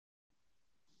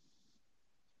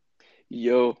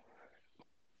Yo,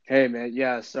 Hey man,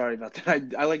 yeah, sorry about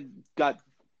that. I like got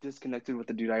disconnected with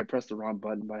the dude. I pressed the wrong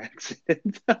button by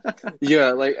accident.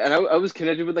 yeah, and I was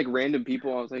connected with like random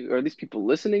people. I was like, are these people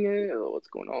listening in? Or what's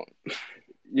going on?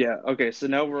 Yeah, okay, so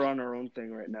now we're on our own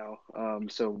thing right now.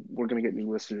 So we're gonna get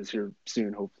new listeners here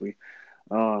soon, hopefully.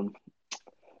 Um,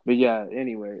 but yeah,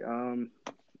 anyway,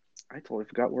 I totally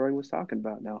forgot where I was talking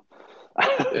about now.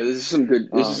 Yeah, this is some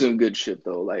Um, good shit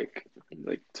though. Like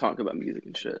talk about music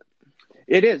and shit.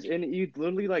 it is, and you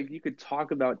literally like you could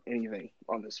talk about anything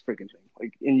on this freaking thing,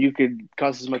 like, and you could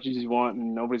cuss as much as you want,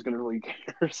 and nobody's gonna really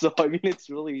care. So I mean, it's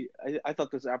really, I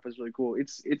thought this app was really cool.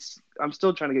 I'm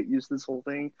still trying to get used to this whole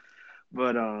thing.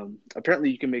 But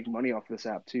apparently you can make money off this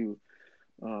app too.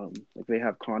 Like they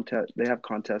have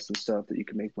contests and stuff that you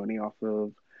can make money off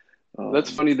of. That's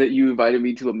Um, funny that you invited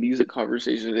me to a music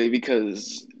conversation today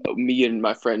because me and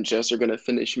my friend Jess are gonna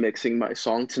finish mixing my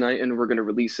song tonight and we're gonna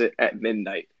release it at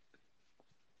midnight.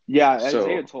 yeah, Isaiah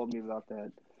So told me about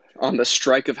that. on the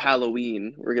strike of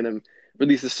Halloween, we're gonna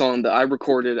release a song that I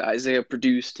recorded, Isaiah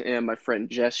produced, and my friend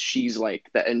Jess, she's like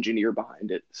the engineer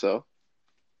behind it. So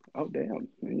Oh damn,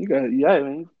 man, you got, yeah, I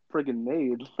mean, freaking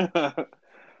made.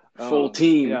 full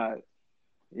team. Yeah,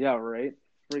 yeah, right.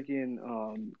 Freaking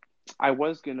I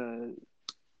was gonna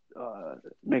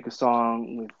make a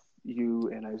song with you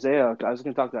and Isaiah. I was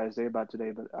gonna talk to Isaiah about it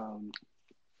today, but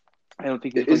I don't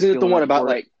think he's really Isn't it the feeling one up about for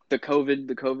it. like the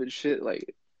COVID shit?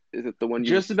 Like, is it the one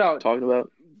you were Just about talking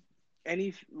about?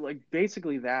 any, like,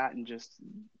 basically that, and just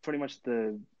pretty much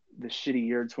the shitty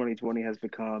year 2020 has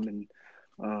become. And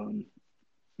um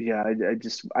yeah,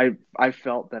 I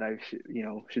felt that I should,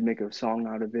 should make a song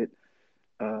out of it,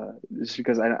 just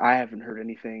because I haven't heard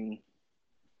anything,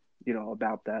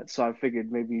 about that. So I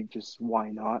figured maybe just why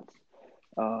not.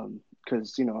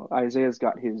 Because Isaiah's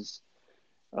got his,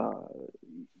 uh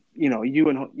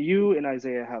you and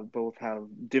Isaiah have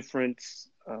different,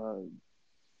 uh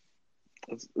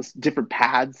different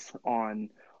paths on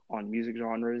music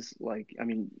genres. Like, I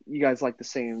mean, you guys like the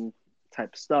same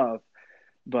type of stuff,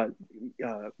 but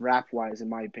rap wise, in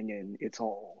my opinion, it's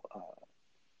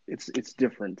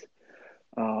different.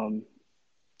 Um,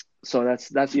 so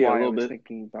that's Yeah, a why I little was bit.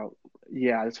 thinking about,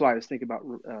 yeah, that's why I was thinking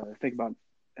about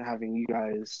having you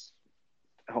guys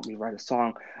help me write a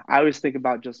song. I always think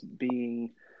about just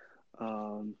being,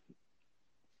 um,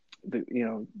 the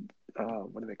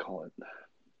what do they call it?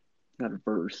 Not a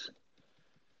verse.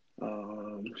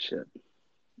 Shit.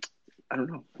 I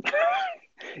don't know.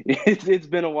 It's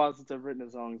been a while since I've written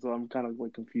a song, so I'm kind of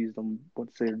like confused on what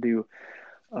to say or do.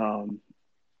 Um,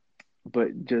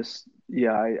 but just,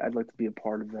 yeah, I'd like to be a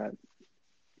part of that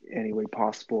any way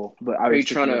possible. But I Are you was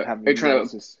trying thinking of to? Are having you you trying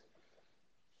guys to? just,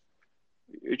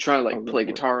 You're trying to oh, like go play for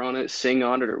it. guitar on it, sing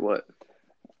on it, or what?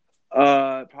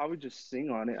 Probably just sing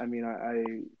on it. I mean,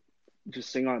 I just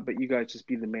sing on it, but you guys just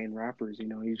be the main rappers.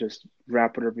 You just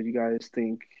rap whatever you guys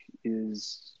think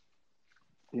is,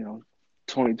 you know,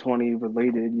 2020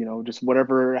 related. Just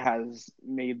whatever has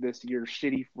made this year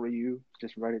shitty for you.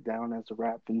 Just write it down as a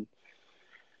rap, and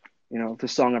if the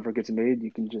song ever gets made,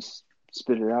 you can just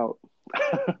spit it out.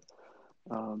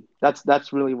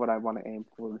 That's really what I want to aim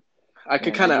for,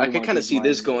 and I I really could want to kind of give see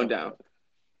this mine going like down. that.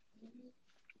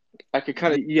 I could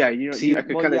kind of Yeah, I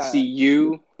could well, kind of see yeah,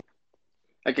 you.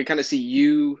 I could kind of see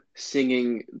you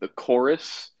singing the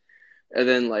chorus, and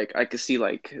then like I could see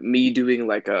like me doing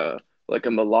like a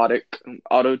melodic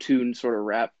auto tune sort of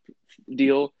rap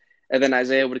deal, and then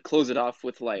Isaiah would close it off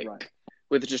right,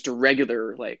 with just a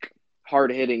regular like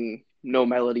hard hitting no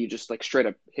melody, just like straight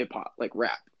up hip hop like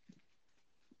rap.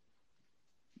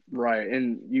 right.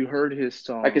 And you heard his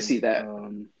I could song. see that.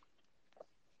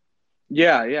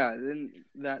 Yeah, yeah. Then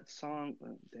that song,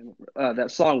 damn it,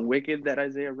 that song "Wicked" that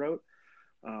Isaiah wrote.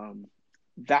 Um,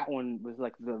 that one was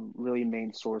like the really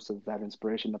main source of that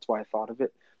inspiration. That's why I thought of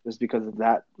it, was because of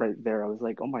that right there. I was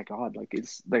like, oh my God, like,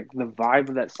 it's like the vibe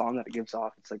of that song that it gives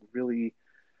off. It's like really,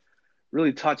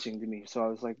 really touching to me. So I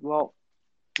was like, well,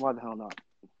 why the hell not?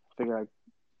 Figure I'd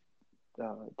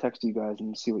text you guys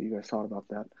and see what you guys thought about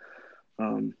that.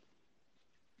 Um,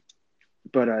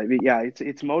 but yeah,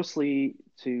 it's mostly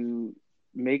to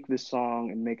make this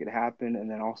song and make it happen, and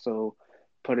then also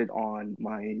put it on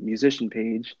my musician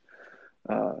page,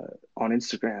 on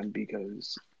Instagram,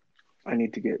 because I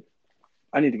need to get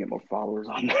I need to get more followers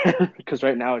on there because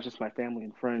right now it's just my family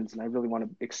and friends, and I really want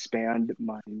to expand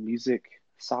my music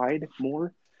side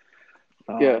more.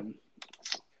 Yeah. Um,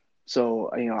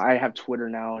 so I have Twitter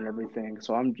now and everything,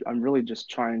 so I'm really just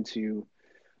trying to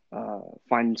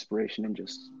find inspiration and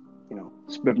just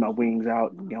spread my wings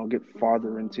out, get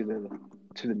farther into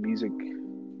the music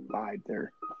vibe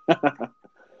there.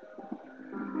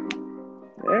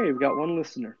 Hey, we've got one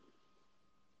listener.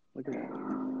 Look at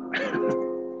that.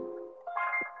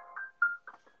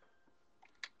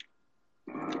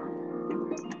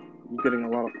 You're getting a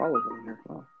lot of follows on here.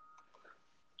 Wow.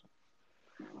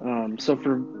 So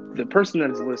for the person that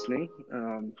is listening,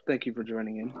 thank you for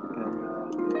joining in,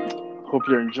 and hope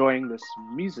you're enjoying this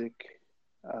music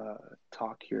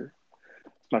talk here.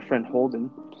 It's my friend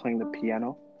Holden playing the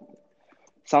piano.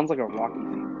 Sounds like a Rocky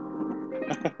theme.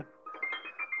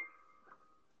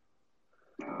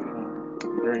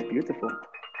 Very beautiful.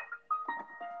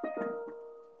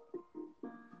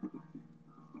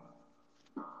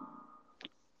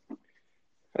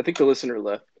 I think the listener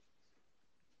left.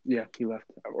 Yeah, he left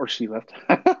or she left.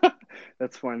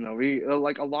 That's fine though. We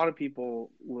like a lot of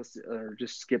people listen or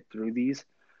just skip through these,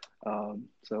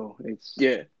 so it's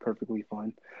Yeah. perfectly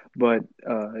fine. But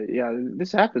yeah,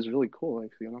 this app is really cool.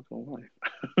 Actually, I'm not gonna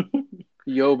lie.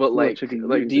 Yo, but We'll check it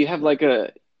like, use it,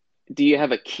 but do you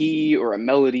have a key or a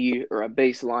melody or a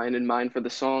bass line in mind for the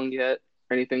song yet?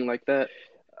 Or anything like that?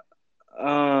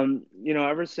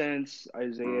 ever since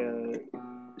Isaiah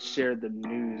shared the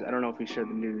news, I don't know if he shared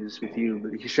the news with you,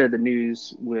 but he shared the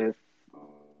news with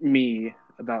me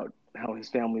about how his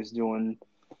family is doing.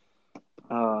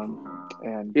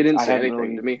 And He didn't I say hadn't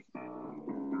anything to really. me.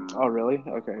 Oh, really?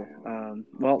 Okay.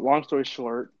 Well, long story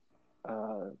short,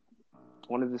 uh,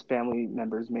 one of his family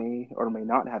members may or may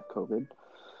not have COVID.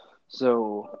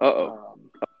 So, Uh-oh.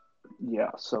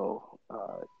 yeah. So,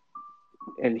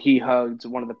 and he hugged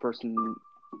one of the person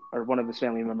or one of his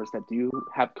family members that do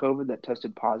have COVID that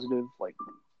tested positive like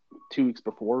 2 weeks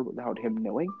before without him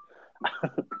knowing.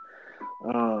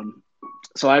 um,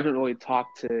 so I haven't really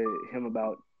talked to him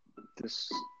about this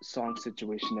song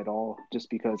situation at all, just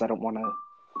because I don't want to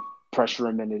pressure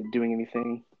him into doing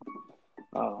anything.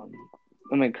 Um,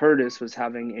 and then Curtis was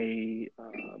having a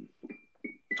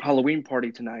Halloween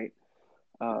party tonight,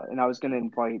 and I was going to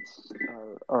invite,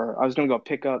 or I was going to go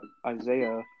pick up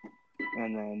Isaiah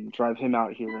and then drive him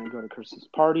out here and go to Curtis's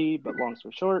party. But long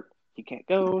story short, he can't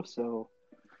go. So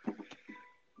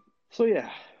yeah,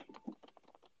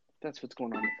 that's what's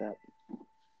going on with that.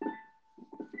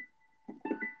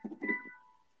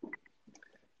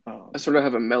 I sort of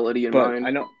have a melody in But mind.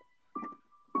 I know.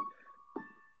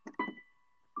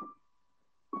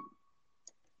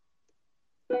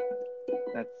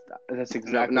 That's No,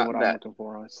 exactly what not I'm that. looking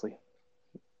for, honestly.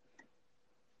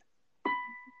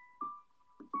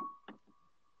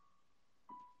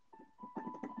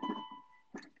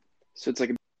 So it's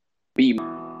like a B.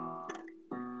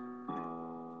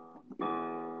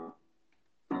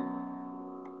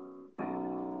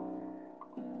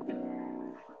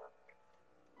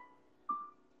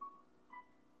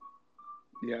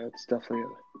 Yeah, it's definitely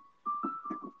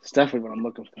what I'm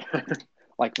looking for,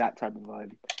 like that type of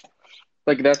vibe.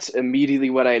 Like that's immediately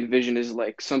what I envision is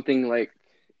like something like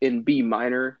in B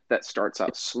minor that starts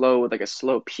out slow with like a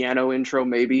slow piano intro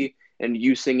maybe and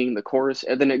you singing the chorus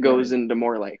and then it goes Right. into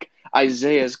more like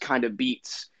Isaiah's kind of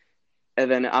beats and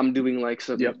then I'm doing like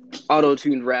some Yep.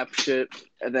 auto-tuned rap shit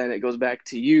and then it goes back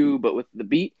to you but with the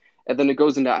beat and then it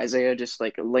goes into Isaiah just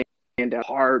like laying down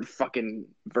hard fucking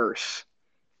verse.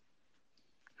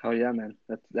 Oh yeah, man.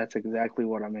 That's exactly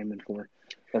what I'm aiming for.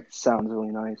 That sounds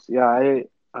really nice. Yeah,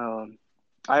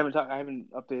 I haven't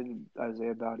updated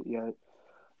Isaiah about it yet.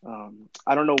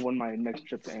 I don't know when my next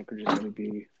trip to Anchorage is going to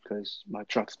be because my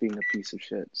truck's being a piece of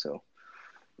shit. So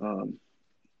um,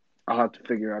 I'll have to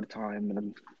figure out a time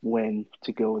and when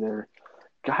to go there.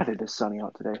 God, it is sunny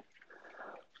out today.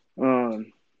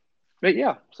 Um, but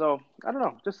yeah, so I don't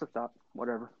know, just a thought,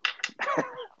 whatever. I I'm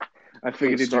gonna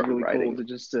figured it'd be start really cool writing. to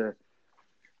just.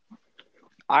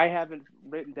 I haven't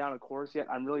written down a course yet.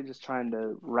 I'm really just trying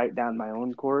to write down my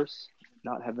own course,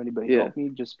 not have anybody Yeah. help me,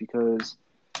 just because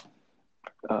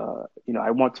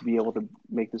I want to be able to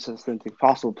make this as authentic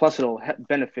possible. Plus, it'll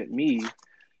benefit me,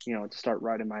 to start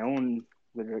writing my own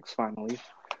lyrics finally,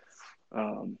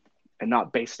 and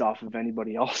not based off of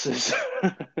anybody else's.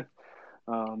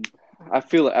 um, I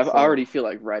so already feel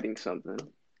like writing something.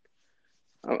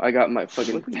 I got my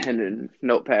fucking look at you. pen and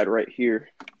notepad right here.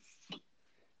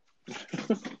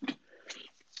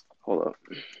 Hold up.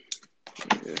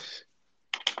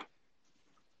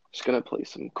 Just gonna play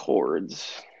some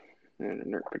chords.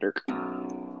 And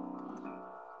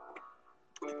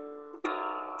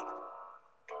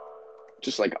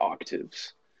just like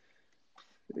octaves.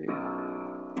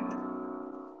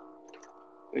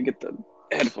 I get the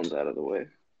headphones out of the way.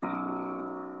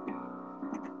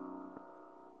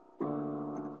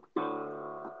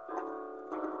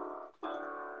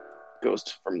 Goes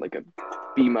from like a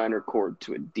B minor chord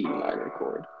to a D minor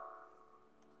chord.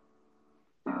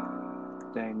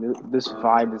 Dang, this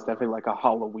vibe is definitely like a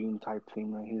Halloween type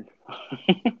theme right here.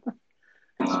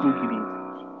 Spooky beat.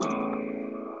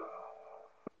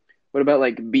 What about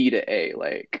like B to A?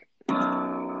 Like,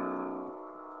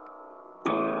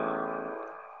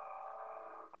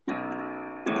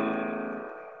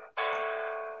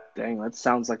 Dang, that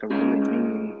sounds like a really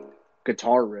mean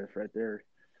guitar riff right there.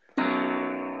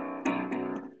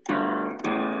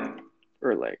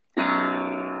 or like,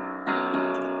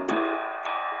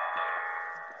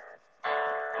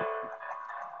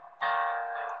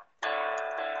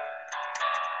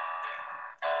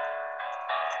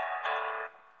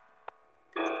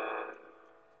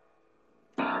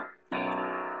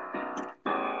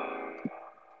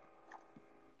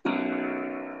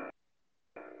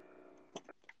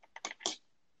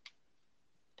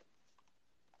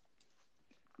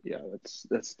 Yeah,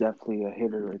 that's definitely a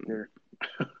hitter right there.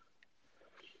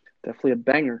 Definitely a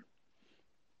banger.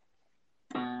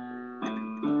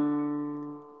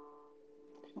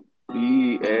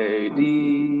 B A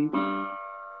D,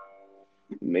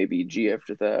 maybe G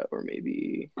after that, or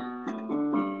maybe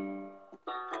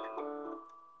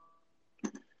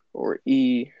or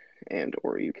E, and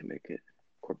or you can make it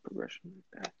chord progression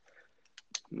like that.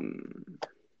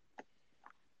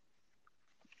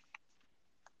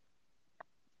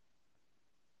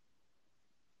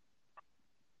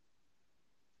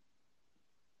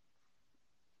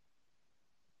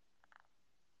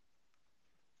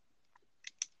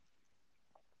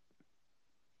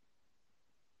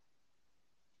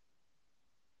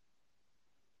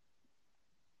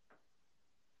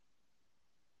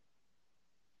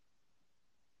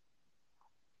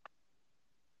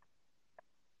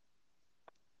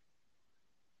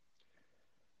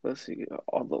 Let's see.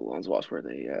 All the ones lost where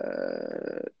they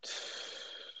at.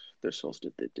 Their souls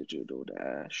did the digital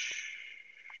dash.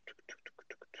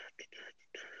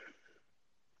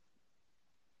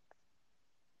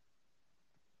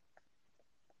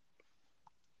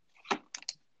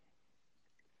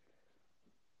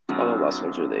 All the lost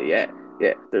ones were they? Yeah,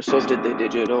 yeah. Their souls did the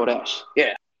digital dash.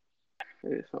 Yeah,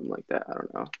 maybe something like that. I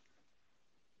don't know.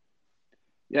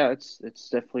 Yeah, it's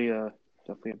definitely a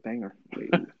banger.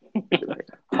 Maybe like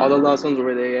all the lost ones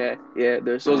were they at? Yeah,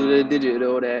 their souls did the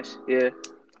digital dash. Yeah.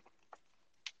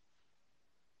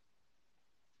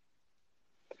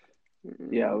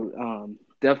 Yeah,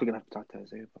 definitely gonna have to talk to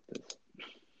Isaiah about this.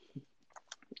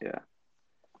 Yeah.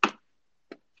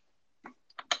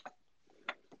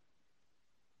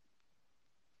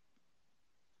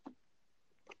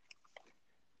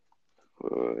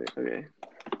 Okay.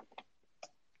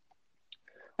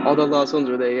 All the lost ones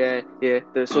were they at? Yeah,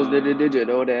 their souls did the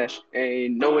digital dash.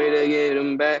 Ain't no way to get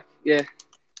them back. Yeah,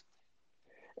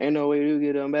 ain't no way to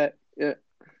get them back. Yeah.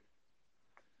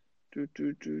 Do,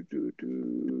 do, do, do,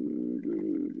 do,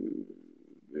 do,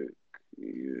 do.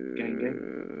 Gang, gang.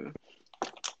 Yeah.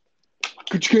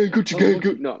 Gucci gang, Gucci gang,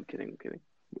 Gucci. No, I'm kidding. I'm kidding.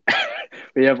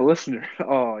 We have a listener.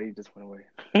 Oh, he just went away.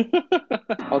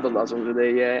 All the lost ones were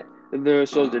they at? Their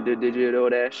souls did the digital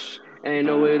dash. Ain't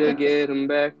no way to get them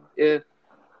back. Yeah,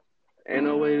 ain't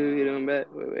no way to get them back.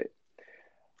 Wait.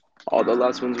 All the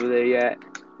lost ones were they at?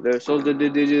 Their souls did the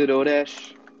digital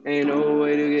dash. Ain't no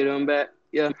way to get them back.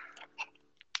 Yeah,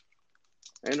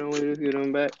 ain't no way to get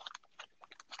them back.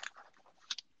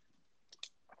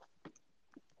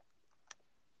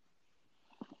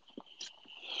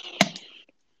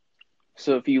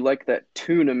 So if you like that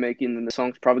tune I'm making, then the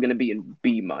song's probably going to be in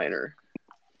B minor.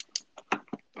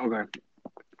 Okay.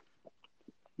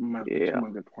 I'm gonna put Yeah. my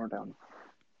guitar down.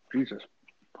 Jesus.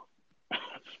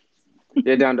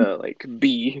 Yeah, down to like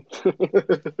B.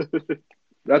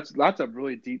 That's a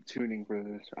really deep tuning for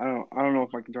this. I don't know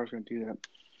if my guitar's gonna do that.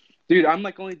 Dude, I'm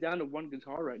like only down to one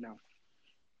guitar right now.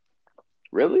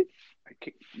 Really?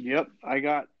 Yep, I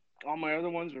got all my other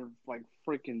ones are like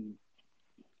freaking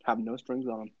have no strings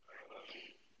on them,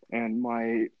 and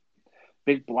my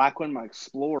big black one, my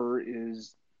Explorer,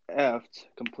 is effed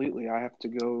completely. I have to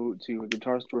go to a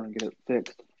guitar store and get it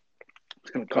fixed.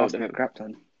 It's gonna Oh, cost me a damn. crap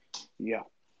ton. Yeah.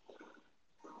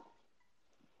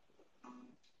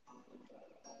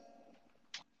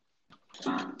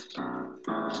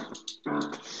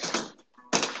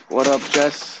 What up,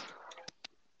 Jess?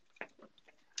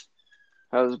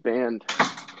 How's band?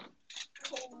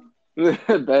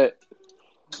 I bet.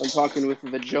 I'm talking with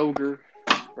the Joker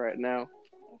right now.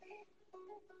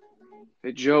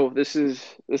 Hey Joe, this is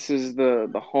the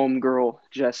home girl,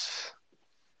 Jess.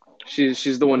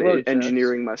 She's the one Hello, Jess.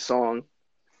 engineering my song.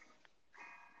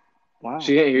 She Wow. can't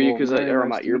hear you Well, because I very are on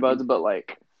nice my to meet you.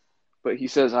 earbuds, but he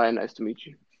says hi, nice to meet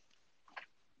you.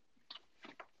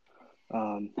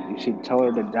 You should tell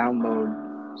her to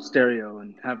download stereo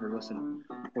and have her listen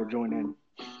or join in.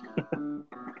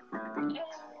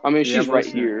 I mean, We have she's a right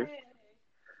listener. here.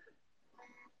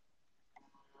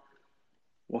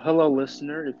 Well, hello,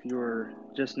 listener. If you're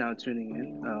just now tuning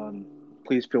in,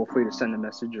 please feel free to send a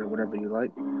message or whatever you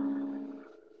like.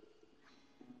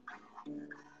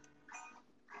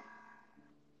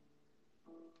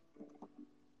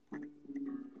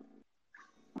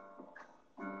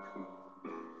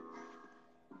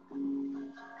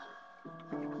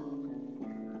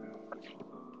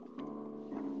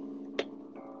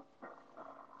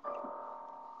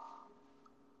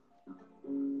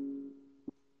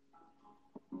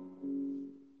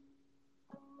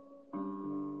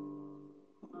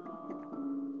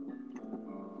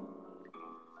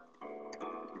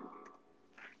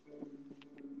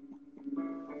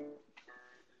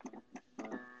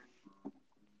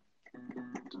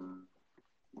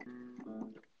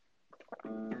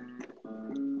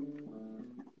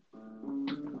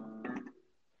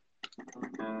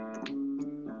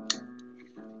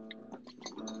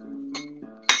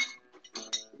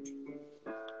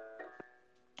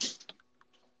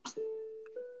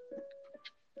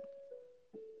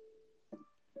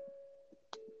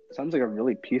 Sounds like a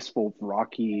really peaceful,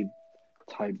 rocky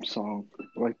type song.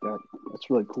 I like that. That's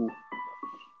really cool.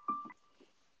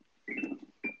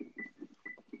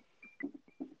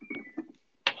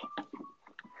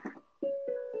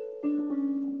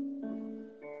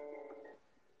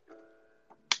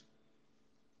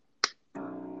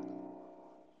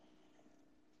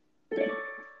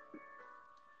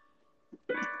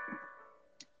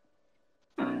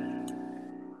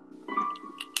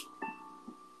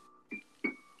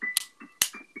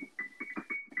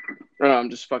 No, I'm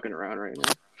just fucking around right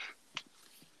now.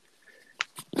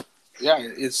 Yeah,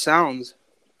 it sounds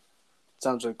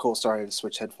really cool. Sorry, I had to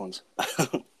switch headphones.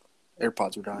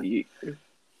 AirPods were dying. Yeah.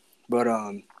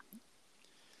 But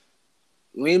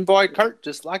Lean Boy Kurt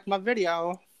just liked my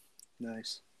video.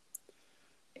 Nice.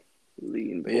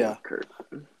 Lean But boy yeah. Kurt.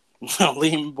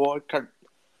 Lean Boy Kurt.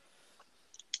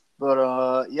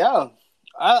 But yeah.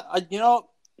 I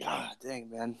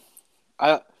dang man.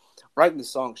 Writing the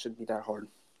song shouldn't be that hard,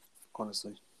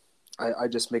 honestly. I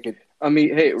just make it I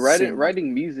mean, hey, sing.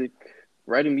 writing music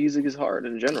is hard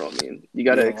in general. I mean, you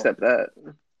got to Yeah. accept that.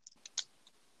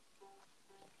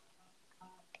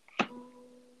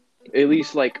 At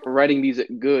least like writing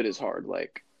music good is hard.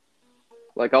 Like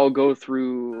I'll go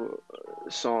through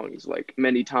songs like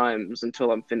many times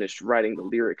until I'm finished writing the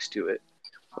lyrics to it.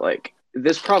 Like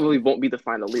this probably won't be the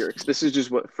final lyrics. This is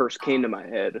just what first came to my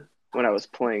head when I was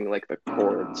playing like the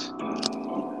chords.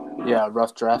 Yeah,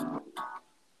 rough draft.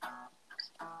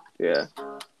 Yeah.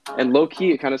 And low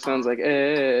key, it kind of sounds like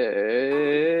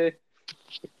eh.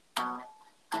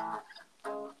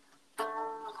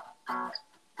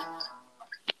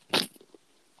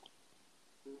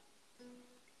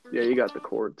 Yeah, you got the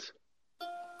chords.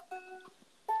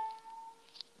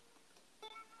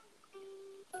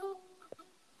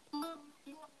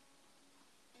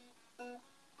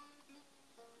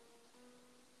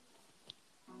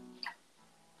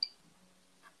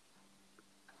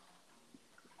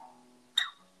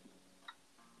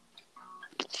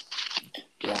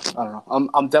 Yeah, I don't know.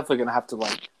 I'm definitely gonna have to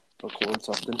like record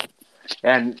something,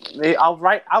 and I'll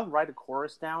write a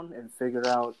chorus down and figure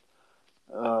out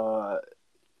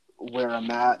where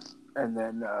I'm at, and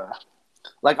then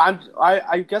like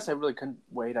I guess I really couldn't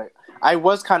wait. I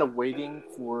was kind of waiting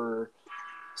for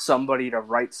somebody to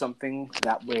write something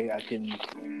that way I can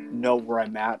know where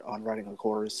I'm at on writing a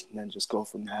chorus and then just go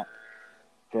from that.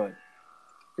 But I'm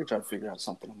gonna try to figure out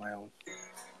something on my own.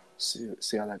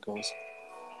 See how that goes.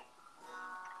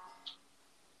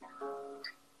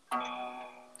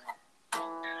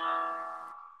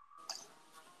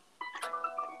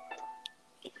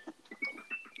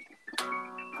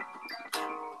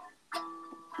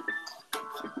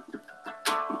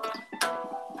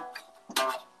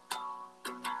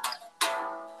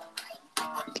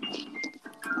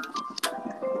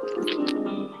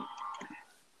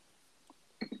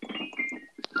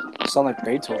 Sound like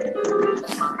Beethoven.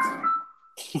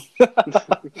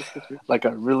 Like a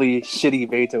really shitty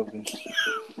Beethoven.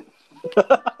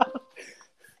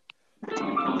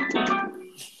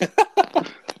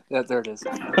 Yeah, there it is.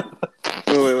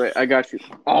 Wait. I got you.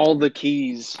 All the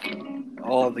keys.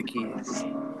 All the keys.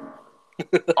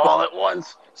 All at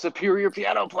once. Superior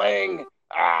piano playing.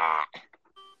 Ah.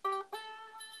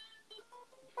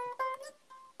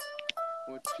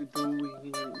 What you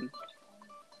doing?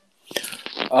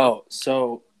 Oh,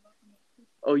 so.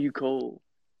 Oh, you cold.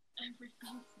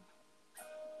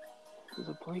 There's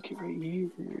a blanket right here.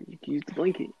 You can use the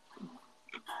blanket.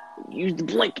 Use the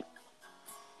blanket.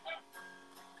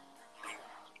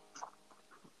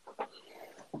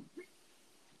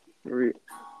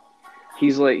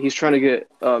 He's trying to get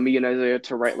me and Isaiah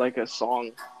to write like a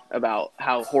song about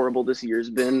how horrible this year's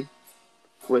been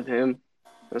with him.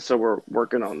 And so we're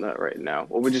working on that right now.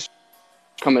 Well, we just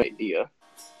come an idea.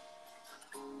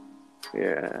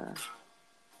 Yeah.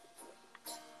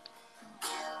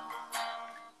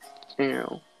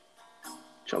 Ow.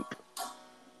 Jump.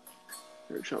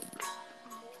 Or jump.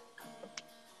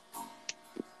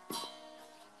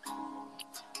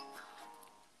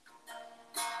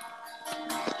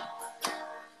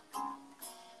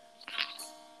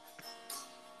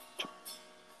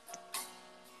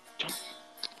 Jump.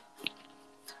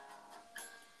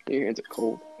 Your hands are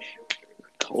cold.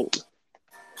 Cold.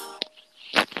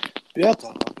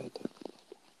 Beata.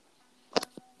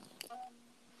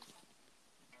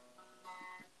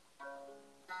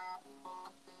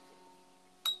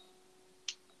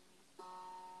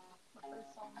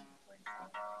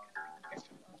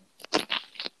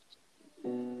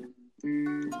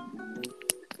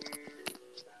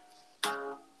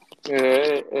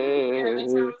 Hey, hey.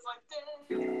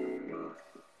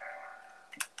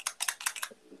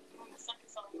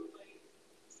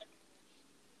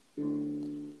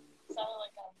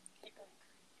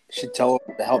 Should tell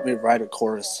her to help me write a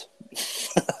chorus.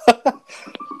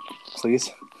 Please.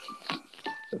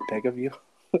 I beg of you.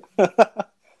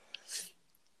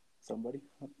 Somebody.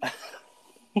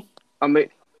 I mean,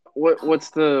 what's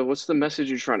the message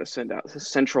you're trying to send out? It's a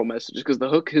central message because the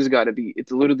hook has got to be.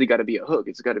 It's literally got to be a hook.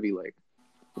 It's got to be like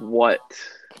what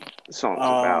the song's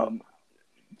about.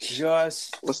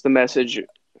 Just What's the message?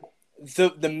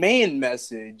 the main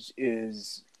message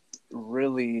is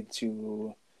really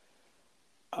to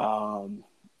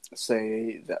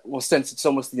say that, well, since it's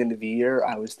almost the end of the year,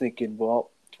 I was thinking,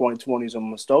 well, 2020 is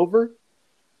almost over.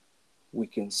 We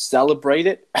can celebrate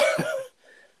it.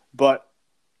 But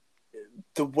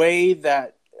the way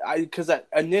that because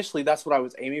initially that's what I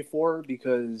was aiming for,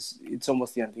 because it's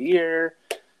almost the end of the year.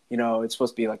 You know, it's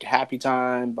supposed to be like a happy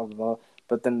time, blah, blah, blah.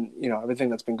 But then, you know, everything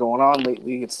that's been going on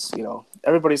lately, it's, you know,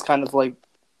 everybody's kind of like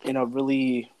in a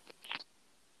really,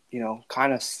 you know,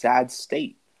 kind of sad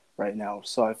state right now.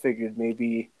 So I figured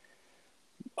maybe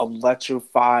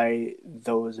electrify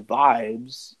those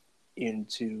vibes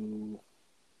into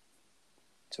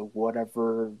to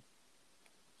whatever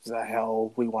the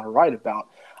hell we want to write about.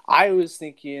 I was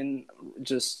thinking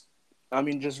just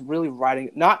really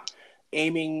writing, not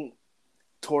aiming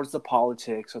towards the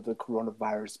politics of the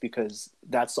coronavirus, because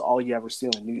that's all you ever see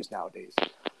on the news nowadays,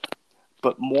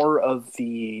 but more of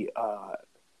the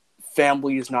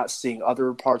families not seeing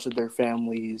other parts of their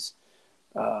families,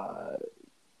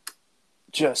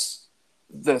 just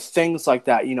the things like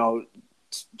that, you know,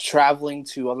 traveling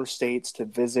to other states to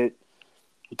visit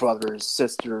brothers,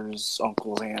 sisters,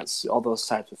 uncles, aunts, all those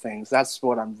types of things. That's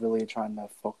what I'm really trying to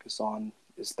focus on,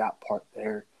 is that part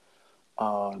there.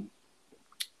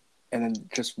 And then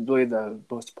just really the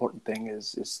most important thing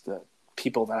is the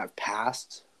people that have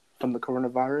passed from the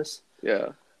coronavirus. Yeah.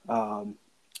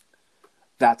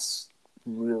 That's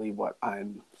really what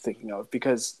I'm thinking of,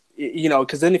 because, you know,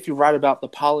 because then if you write about the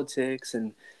politics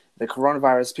and the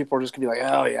coronavirus, people are just gonna be like,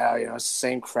 oh yeah, you know, it's the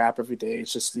same crap every day.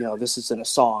 It's just, you know, this is in a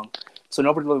song. So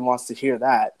nobody really wants to hear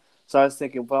that. So I was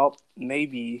thinking, well,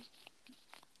 maybe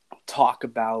talk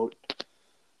about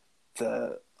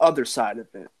the other side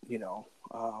of it, you know,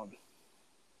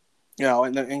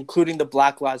 and including the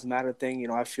Black Lives Matter thing. You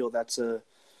know, I feel that's a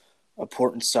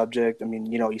important subject. I mean,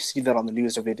 you know, you see that on the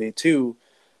news every day too,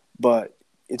 but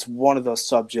it's one of those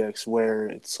subjects where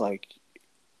it's like,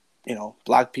 you know,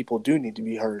 Black people do need to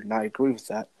be heard, and I agree with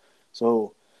that.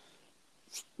 So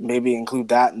maybe include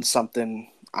that in something.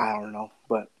 I don't know,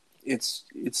 but it's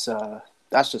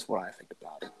that's just what I think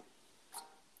about it.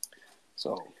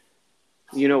 So,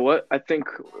 You know what? I think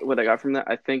what I got from that,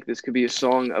 I think this could be a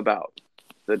song about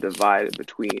the divide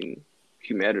between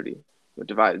humanity, the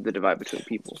divide between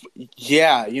people.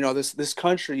 yeah, you know, this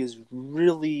country is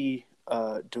really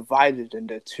divided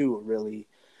into two, really,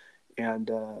 and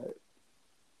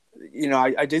you know,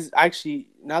 I did actually.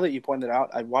 Now that you pointed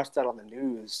out, I watched that on the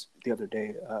news the other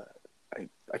day.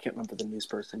 I can't remember the news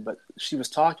person, but she was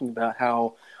talking about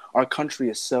how our country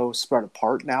is so spread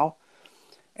apart now,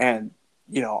 and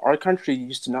you know, our country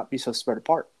used to not be so spread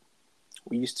apart.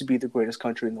 We used to be the greatest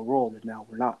country in the world, and now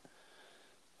we're not.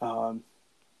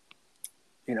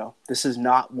 You know, this is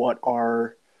not what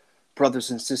our brothers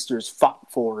and sisters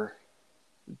fought for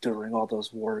during all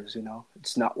those wars. You know,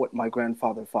 it's not what my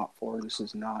grandfather fought for. This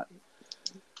is not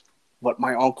what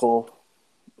my uncle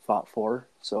fought for.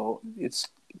 So it's,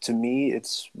 to me,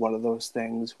 it's one of those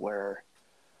things where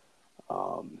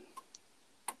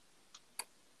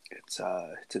it's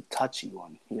a touchy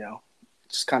one. You know,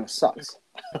 just kind of sucks.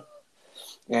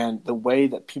 And the way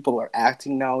that people are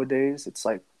acting nowadays, it's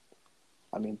like,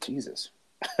 I mean, Jesus,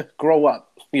 grow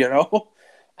up, get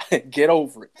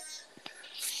over it.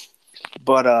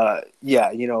 But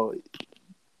yeah,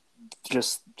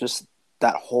 just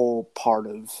that whole part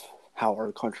of how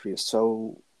our country is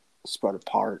so spread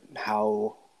apart, and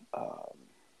how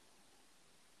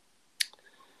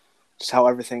just how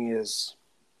everything is.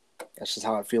 That's just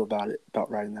how I feel about it,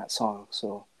 about writing that song.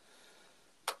 So,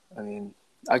 I mean,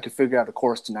 I could figure out a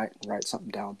chorus tonight and write something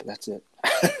down, but that's it.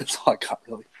 That's all I got,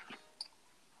 really.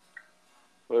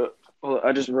 Well,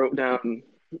 I just wrote down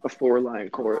a 4-line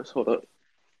chorus. Hold up.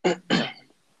 Yeah. Let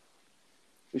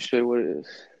me show you what it is.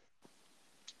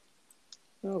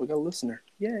 Oh, we got a listener.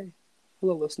 Yay.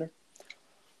 Hello, listener.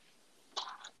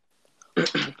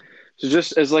 So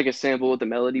just as like a sample, what the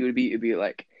melody would be, it'd be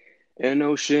like, an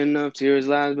ocean of tears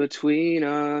lies between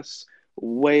us,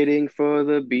 waiting for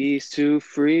the beast to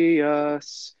free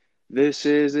us. This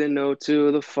is a note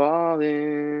to the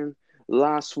fallen.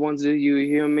 Last ones, do you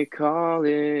hear me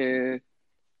calling?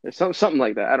 Or something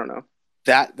like that. I don't know.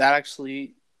 That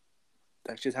actually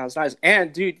sounds nice.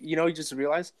 And, dude, you just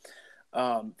realized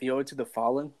the Ode to the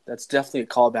Fallen, that's definitely a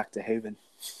callback to Haven.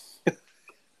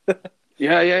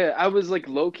 Yeah. I was like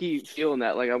low key feeling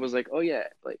that. Like I was like, oh yeah,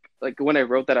 like when I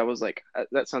wrote that, I was like,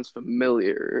 that sounds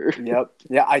familiar. Yep.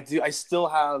 Yeah, I do. I still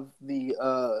have the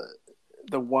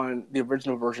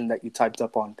original version that you typed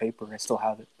up on paper. I still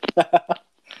have it.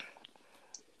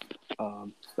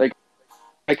 Like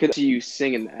I could see you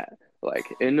singing that. Like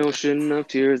an ocean of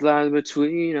tears lies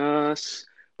between us,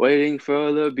 waiting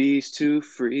for the beast to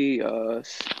free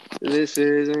us. This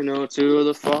is an ode to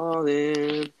the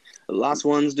fallen. The last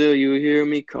ones, do you hear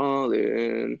me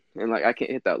calling? And like I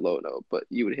can't hit that low note, but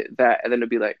you would hit that, and then it'd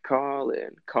be like calling,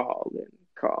 calling,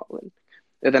 calling.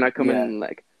 And then I come yeah. in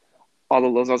like all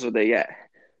of those notes are there, yeah.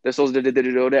 The souls did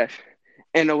dash.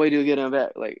 And no way to get them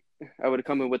back. Like I would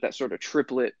come in with that sort of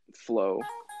triplet flow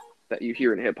that you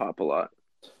hear in hip hop a lot.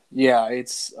 Yeah,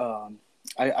 it's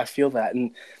I feel that,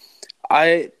 and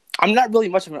I'm not really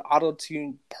much of an auto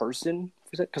tune person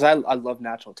because I love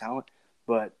natural talent,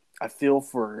 but I feel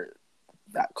for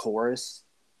that chorus,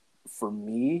 for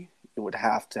me, it would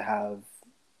have to have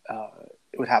a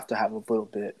little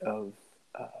bit of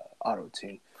auto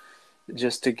tune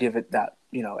just to give it that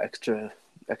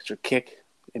extra kick,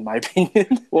 in my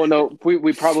opinion. Well, no,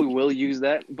 we probably will use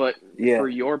that, but Yeah, for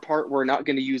your part, we're not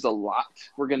going to use a lot.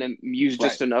 We're going to use right.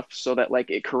 just enough so that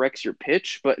like it corrects your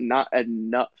pitch, but not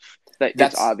enough that it's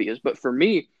That's obvious. But for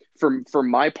me, for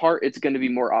my part, it's going to be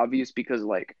more obvious because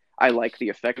like I like the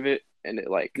effect of it, and it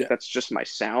like yeah, that's just my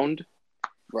sound,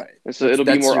 right. and so it'll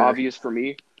be That's more your obvious for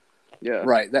me. Yeah.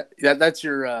 right. That's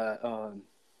your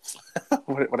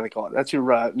what do they call it? That's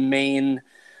your main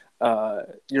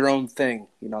your own thing.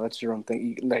 That's your own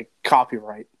thing. Like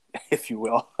copyright, if you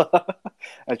will.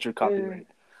 That's your Yeah, copyright.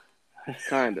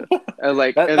 kind of. And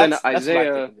like, That's what I think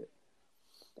of it.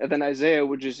 And then Isaiah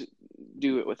would just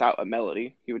do it without a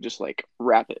melody. He would just like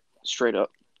rap it straight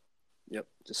up. Yep,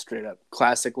 just straight up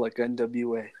classic, like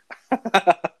NWA.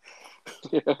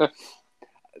 Yeah.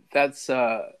 That's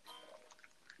damn.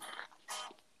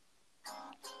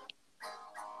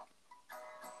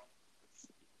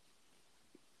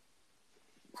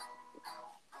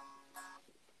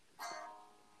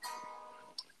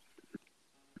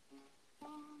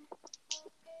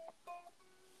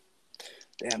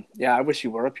 Yeah, I wish you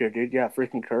were up here, dude. Yeah,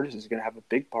 freaking Curtis is gonna have a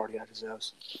big party at his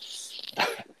house. I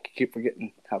keep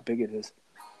forgetting how big it is.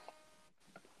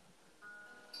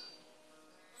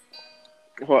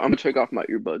 Well, I'm gonna take off my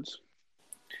earbuds.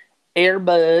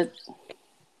 Airbud.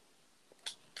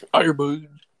 Earbuds.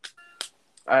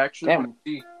 I actually want Damn. to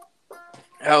see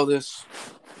how this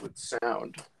would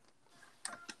sound.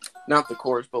 Not the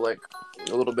chorus, but like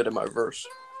a little bit of my verse.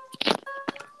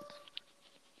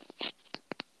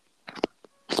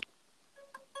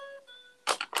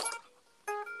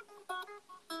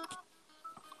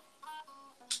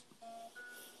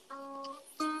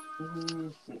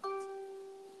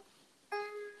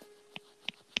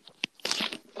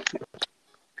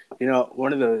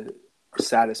 One of the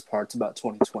saddest parts about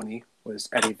 2020 was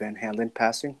Eddie Van Halen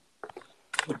passing.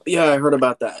 Yeah, I heard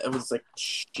about that. It was like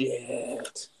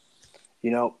shit.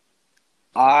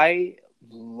 I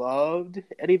loved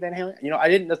Eddie Van Halen. I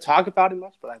didn't talk about him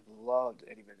much, but I loved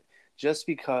Eddie Van Halen just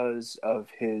because of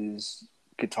his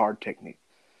guitar technique.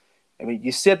 I mean,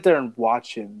 you sit there and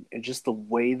watch him, and just the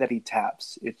way that he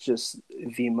taps, it's just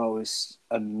the most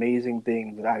amazing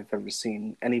thing that I've ever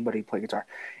seen anybody play guitar.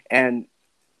 And,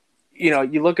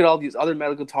 you look at all these other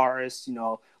metal guitarists,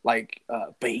 like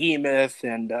Behemoth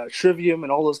and Trivium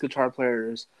and all those guitar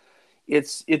players,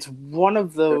 it's one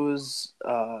of those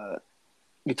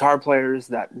guitar players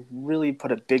that really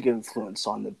put a big influence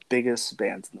on the biggest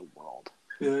bands in the world.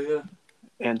 Yeah, yeah.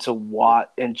 And to watch,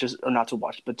 and just or not to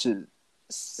watch, but to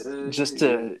just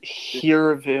to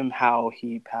hear of him how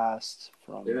he passed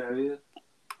from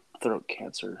throat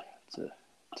cancer. It's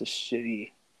a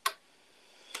shitty.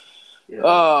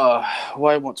 Yeah.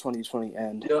 Why won't 2020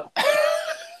 end? Yeah.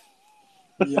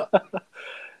 Yeah.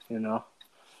 You know.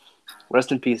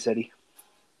 Rest in peace, Eddie.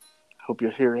 Hope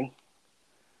you're hearing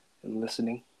and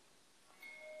listening.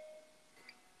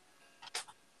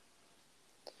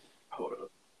 Hold up.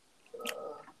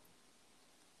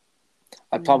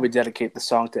 I'd probably dedicate the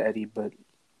song to Eddie, but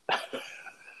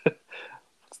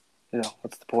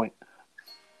what's the point?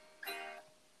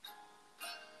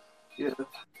 Yeah.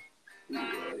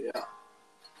 Yeah.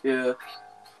 Yeah.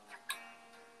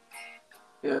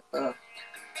 Yeah.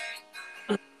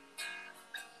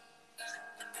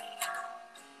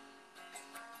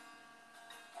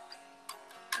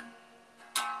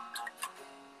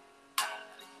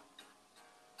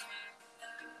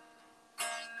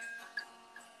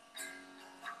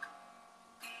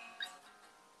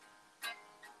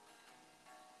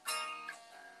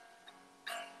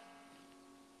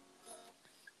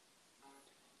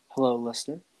 Hello,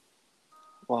 listener.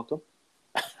 Welcome.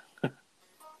 If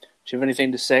you have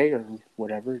anything to say or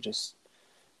whatever, just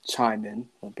chime in.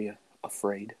 Don't be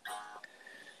afraid.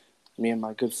 Me and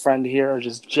my good friend here are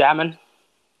just jamming,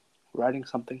 writing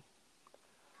something.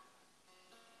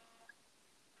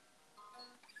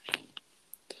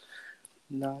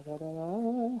 Na, da, da,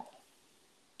 da.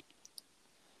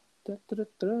 Da, da, da,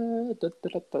 da, da, da,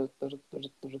 da,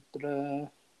 da, da, da.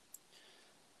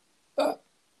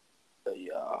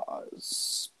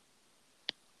 Yes.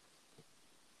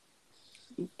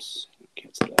 Oops.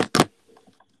 Cancel that.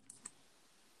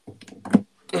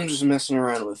 I'm just messing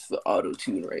around with the auto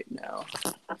tune right now.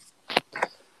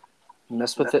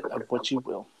 Mess with it of what you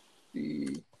will.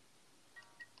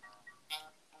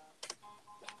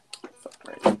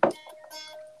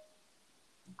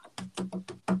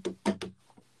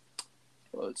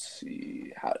 Let's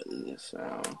see. How does this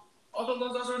sound?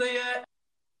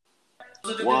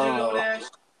 Whoa.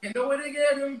 Ain't no way to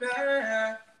get them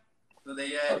back. So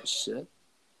they Oh, at shit.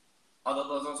 all the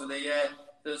clothes on, so they at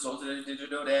the soul to the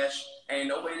digital dash. Ain't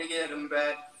no way to get them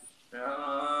back.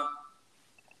 All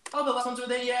the last ones where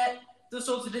they at the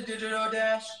soul to the digital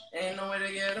dash. Ain't no way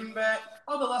to get them back.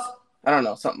 All the last. I don't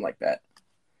know, something like that.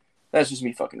 That's just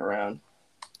me fucking around.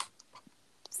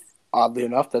 Oddly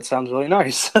enough, that sounds really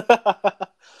nice.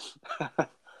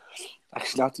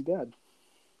 Actually, not too bad.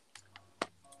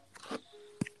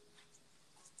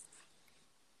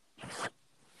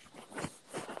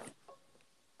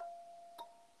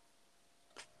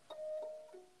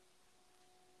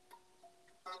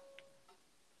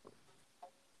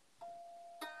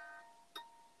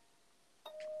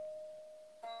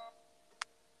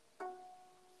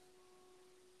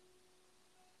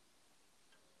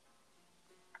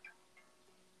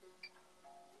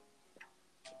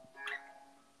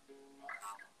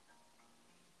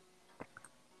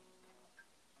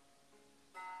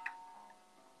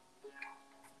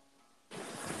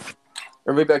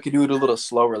 Or maybe I could do it a little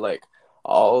slower, like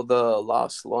all the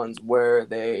lost ones where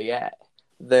they at.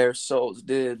 Their souls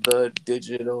did the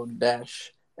digital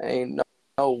dash. Ain't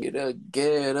no way to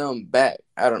get them back.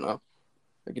 I don't know.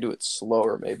 I could do it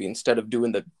slower maybe instead of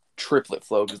doing the triplet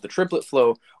flow, because the triplet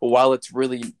flow, while it's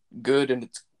really good and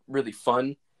it's really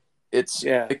fun, it's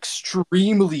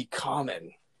extremely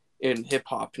common in hip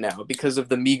hop now because of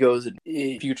the Migos and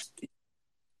Future.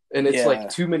 And it's like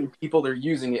too many people are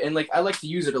using it. And like I like to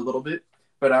use it a little bit,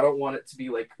 but I don't want it to be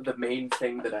like the main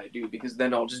thing that I do, because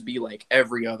then I'll just be like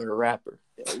every other rapper.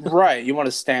 Right. You want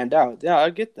to stand out. Yeah, I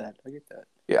get that.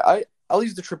 Yeah, I'll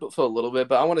use the triplet flow a little bit,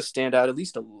 but I want to stand out at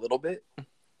least a little bit.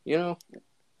 You know?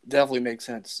 Definitely makes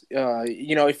sense.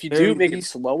 If you do make it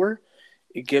slower,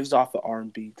 it gives off the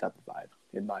R&B type of vibe,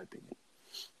 in my opinion.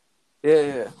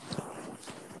 Yeah.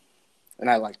 And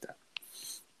I like that.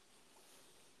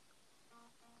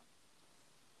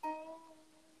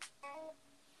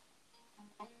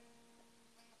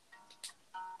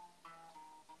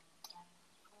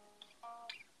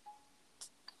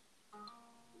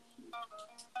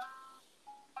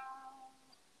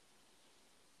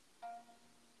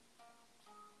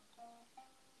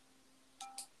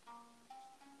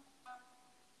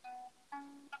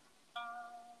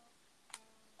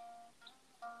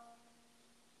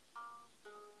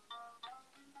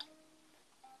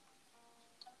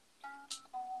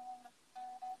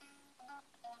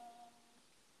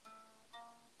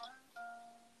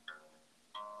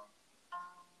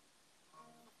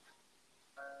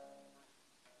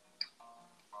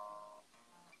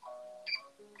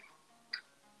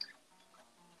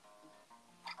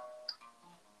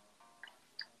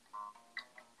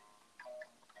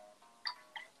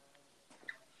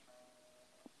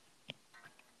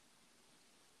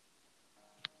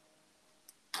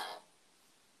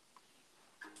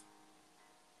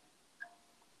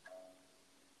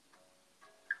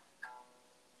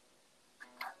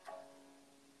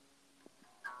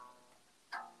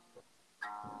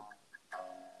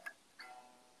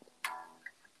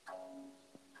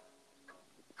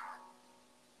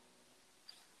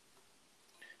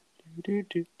 do,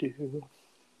 do, do.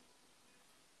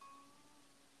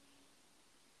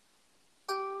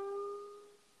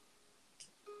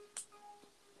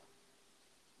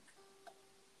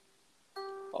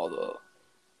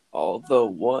 All the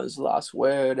ones lost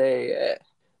where they at.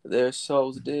 Their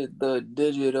souls did the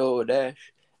digital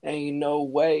dash. Ain't no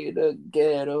way to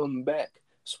get them back.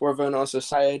 Swerving on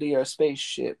society or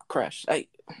spaceship crash. Hey,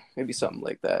 maybe something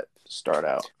like that to start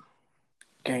out.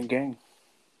 Gang, gang.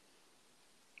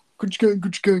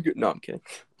 No, I'm kidding.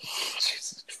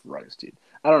 Jesus Christ, dude.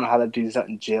 I don't know how that dude's not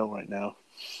in jail right now.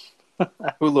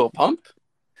 Who, Lil Pump?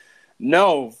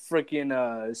 No, freaking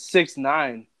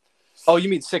 6ix9ine. Oh, you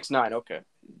mean 6ix9ine? Okay.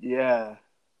 Yeah.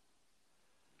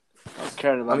 I was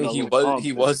caring I about mean, no he Lil was Pump.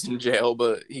 he was in jail,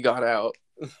 but he got out.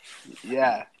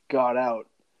 Yeah, got out.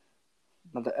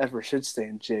 Not that ever should stay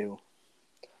in jail.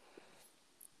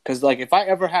 Because, like, if I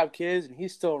ever have kids and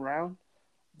he's still around,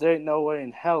 there ain't no way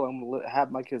in hell I'm going to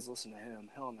have my kids listen to him.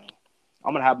 Hell no.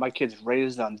 I'm going to have my kids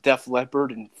raised on Def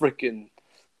Leppard and freaking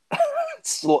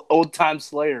old time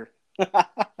Slayer.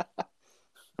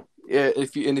 Yeah,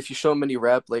 if you show them any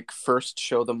rap, like first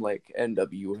show them like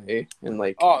NWA and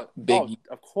like Oh, Biggie.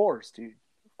 of course, dude.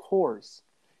 Of course.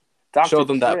 Show Dr.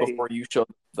 them that Dre. before you show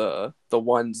the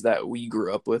ones that we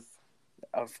grew up with.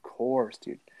 Of course,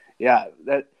 dude. Yeah,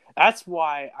 that's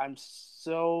why I'm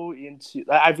so into.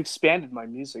 I've expanded my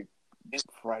music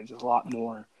right a lot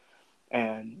more,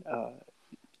 and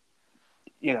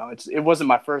it wasn't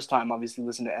my first time obviously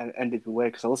listening to NWA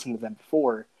because I listened to them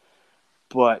before,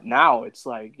 but now it's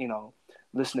like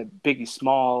listen to Biggie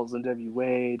Smalls,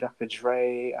 NWA, Dr.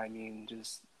 Dre. I mean,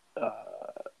 just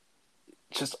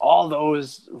all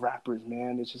those rappers,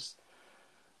 man. It's just,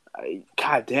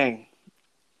 God dang,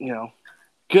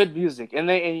 good music, and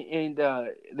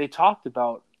they talked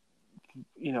about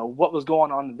what was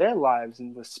going on in their lives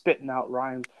and was spitting out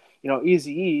rhymes.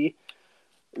 Eazy-E,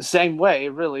 same way,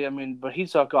 really. I mean, but he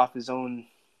took off his own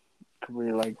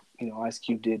career like Ice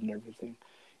Cube did and everything.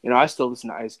 I still listen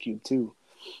to Ice Cube too.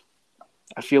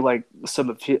 I feel like some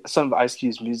of Ice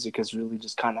Cube's music has really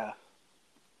just kind of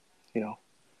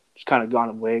gone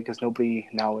away because nobody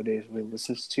nowadays really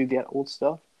listens to that old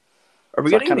stuff. Are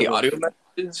we So I getting kind the of audio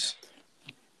messages?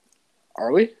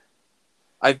 Are we?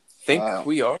 I think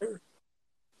we are.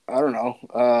 I don't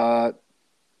know.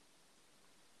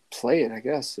 Play it, I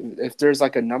guess. If there's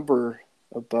like a number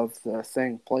above the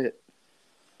thing, play it.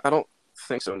 I don't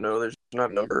think so. No, there's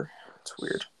not a number. It's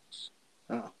weird.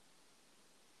 Oh.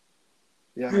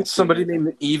 Yeah. Somebody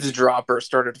named Eavesdropper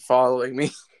started following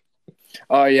me.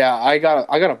 Oh yeah, I got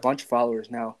a bunch of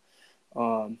followers now.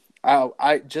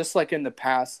 I just like in the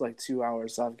past like 2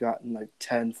 hours, I've gotten like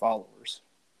 10 followers.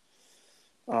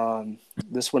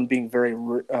 This one being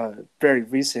very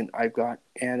recent, I've got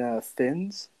Anna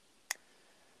Finns.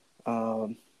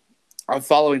 I'm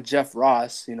following Jeff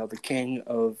Ross, the king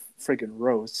of friggin'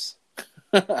 roasts.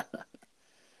 I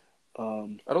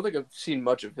don't think I've seen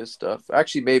much of his stuff.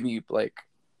 Actually, maybe like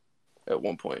at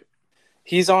one point.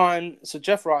 So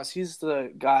Jeff Ross, he's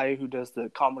the guy who does the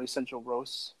Comedy Central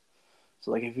roasts.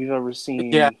 So like if you've ever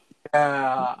seen Yeah,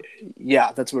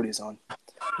 that's what he's on.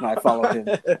 And I follow him.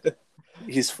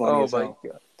 He's funny as hell.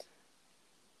 God.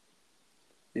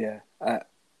 Yeah, I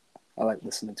like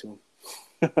listening to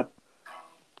him.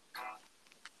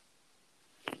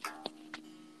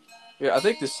 Yeah, I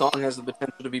think this song has the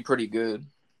potential to be pretty good.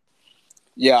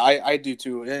 Yeah, I do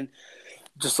too. And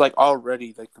just like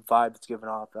already, like the vibe it's giving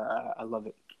off, I love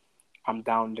it. I'm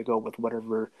down to go with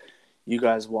whatever you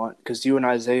guys want because you and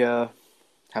Isaiah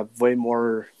have way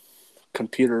more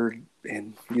computer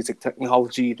and music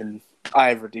technology than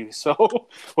I ever do. So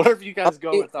whatever you guys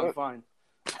go with, I'm fine.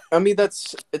 I mean,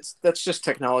 that's just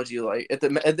technology. Like at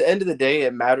the end of the day,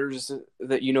 it matters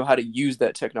that you know how to use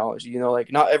that technology.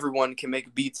 Like not everyone can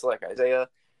make beats like Isaiah,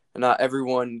 and not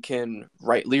everyone can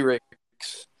write lyrics.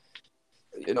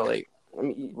 Like I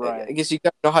mean, Right. I guess you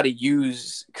gotta know how to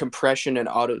use compression and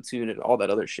auto tune and all that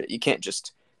other shit. You can't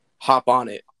just hop on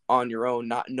it on your own,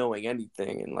 not knowing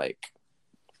anything, and like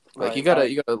Right. you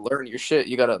gotta learn your shit.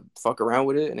 You gotta fuck around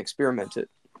with it and experiment with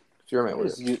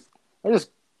it. I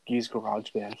just use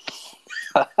GarageBand.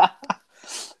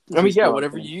 I mean, yeah,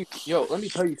 whatever you. Yo, let me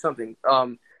tell you something.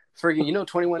 Friggin',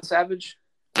 21 Savage.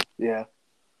 Yeah.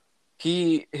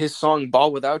 His song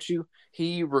 "Ball Without You."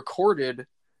 He recorded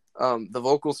the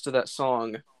vocals to that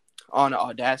song on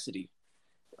Audacity.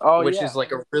 Oh, which yeah. is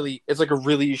like a really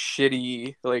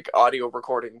shitty like audio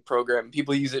recording program.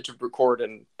 People use it to record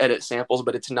and edit samples,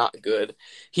 but it's not good.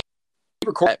 He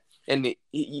recorded it, and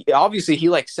he obviously he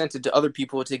like sent it to other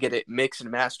people to get it mixed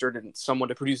and mastered and someone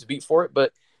to produce a beat for it.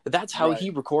 But that's how he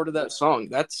recorded that song.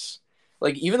 That's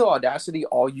like even though Audacity,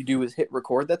 all you do is hit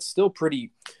record, that's still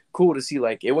pretty cool to see.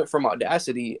 Like it went from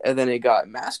Audacity and then it got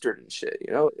mastered and shit.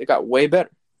 You know, it got way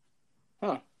better.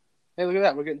 Huh. Hey, look at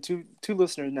that. We're getting two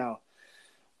listeners now.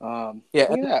 Yeah, Look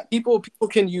and at that. people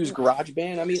can use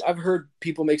GarageBand. I mean, I've heard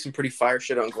people make some pretty fire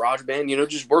shit on GarageBand. You know,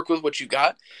 just work with what you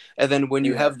got, and then when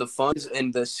you Yeah. have the funds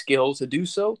and the skill to do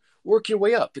so, work your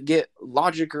way up. Get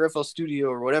Logic or FL Studio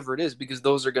or whatever it is, because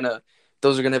those are gonna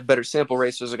have better sample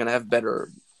rates. Those are gonna have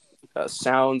better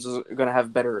sounds. Those are gonna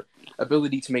have better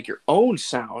ability to make your own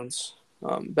sounds.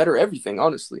 Better everything,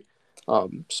 honestly.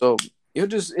 So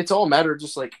it's all a matter of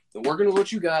just like working with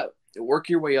what you got, work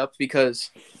your way up,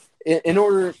 because in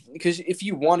order, because if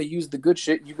you want to use the good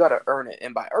shit, you got to earn it.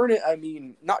 And by earn it, I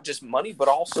mean not just money, but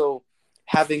also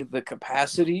having the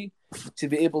capacity to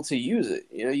be able to use it.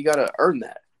 You know, you got to earn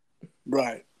that.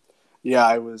 Right. Yeah,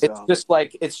 I was. It's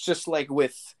just like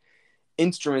with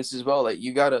instruments as well. Like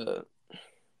you gotta,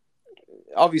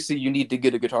 obviously you need to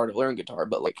get a guitar to learn guitar,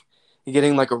 but like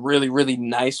getting like a really really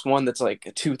nice one that's like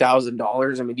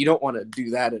 $2,000. I mean, you don't want to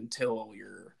do that until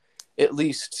you're at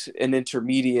least an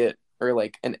intermediate or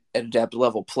like an adept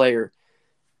level player.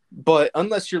 But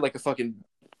unless you're like a fucking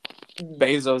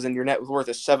Bezos and your net worth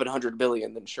is 700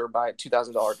 billion, then sure, buy a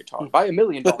 $2,000 guitar, buy $1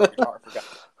 million guitar. For God.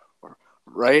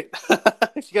 Right.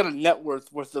 If you got a net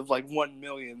worth of like 1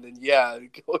 million, then yeah,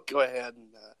 go ahead and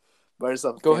buy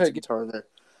yourself a fancy guitar there.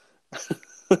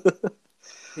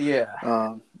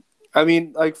 Yeah. I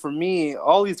mean, like for me,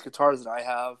 all these guitars that I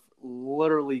have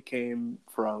literally came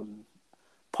from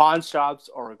pawn shops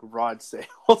or garage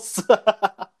sales.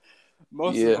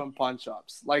 Most of Yeah. them pawn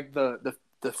shops. Like the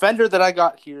Fender that I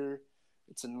got here,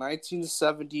 it's a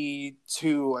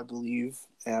 1972, I believe,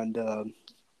 and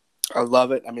I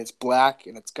love it. I mean, it's black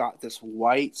and it's got this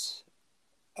white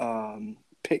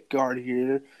pick guard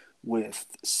here with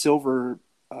silver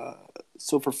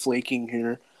flaking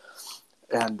here,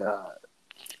 and the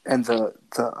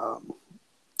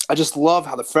I just love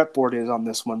how the fretboard is on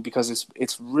this one because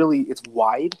it's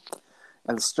wide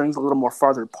and the strings a little more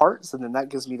farther apart, so then that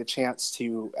gives me the chance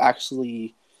to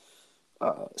actually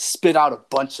spit out a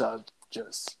bunch of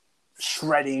just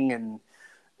shredding and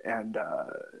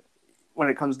when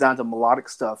it comes down to melodic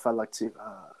stuff, I like to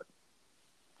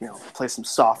play some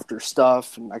softer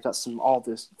stuff, and I got all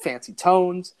this fancy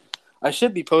tones. I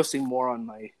should be posting more on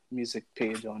my music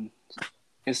page on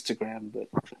Instagram, but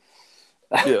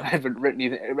Yeah. I haven't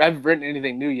written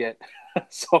anything new yet,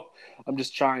 so I'm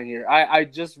just trying here. I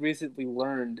just recently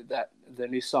learned that the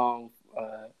new song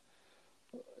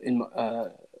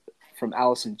from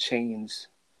Alice in Chains,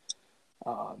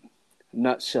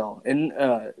 Nutshell,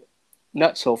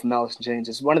 Nutshell from Alice in Chains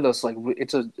is one of those, like,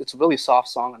 it's a really soft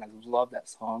song, and I love that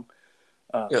song.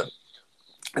 Yeah.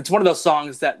 It's one of those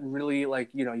songs that really, like,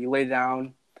 you lay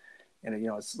down and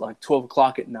it's like 12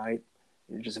 o'clock at night.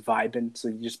 You're just vibing, so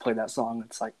you just play that song.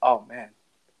 It's like, oh man,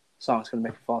 the song's gonna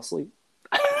make you fall asleep.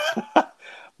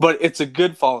 But it's a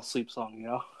good fall asleep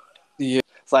song, Yeah.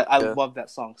 It's like I love that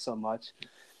song so much.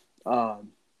 I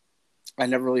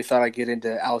never really thought I'd get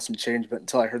into Alice in Chains, but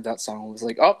until I heard that song, I was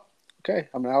like, oh, okay,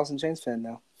 I'm an Alice in Chains fan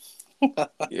now.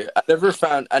 Yeah.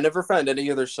 I never found any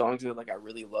other songs that like I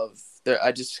really love.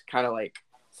 I just kind of like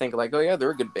think like, oh yeah,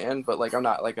 they're a good band, but like I'm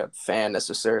not like a fan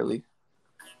necessarily.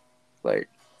 Like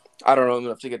I don't know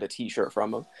enough to get a T-shirt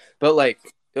from them, but like,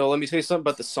 let me tell you something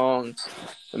about the song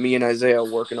that me and Isaiah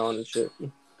are working on and shit.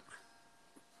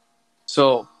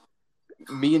 So,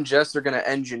 me and Jess are gonna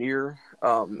engineer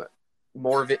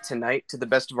more of it tonight to the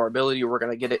best of our ability. We're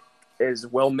gonna get it as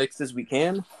well mixed as we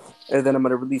can, and then I'm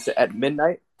gonna release it at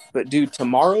midnight. But dude,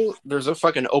 tomorrow there's a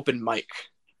fucking open mic.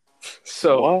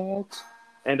 So What?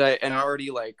 and I already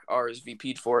like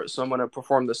RSVP'd for it, so I'm gonna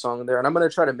perform the song there, and I'm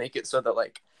gonna try to make it so that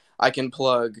like I can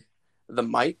plug the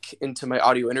mic into my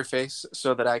audio interface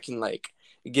so that I can like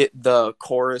get the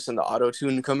chorus and the auto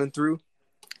tune coming through,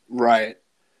 Right.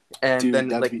 and Dude, then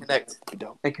that'd like be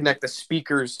dope. connect the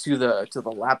speakers to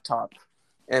the laptop,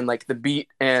 and like the beat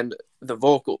and the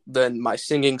vocal, then my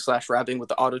singing / rapping with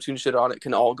the auto tune shit on it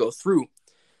can all go through.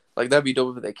 Like that'd be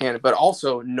dope if they can. But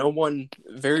also,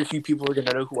 very few people are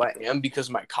gonna know who I am because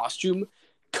my costume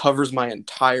covers my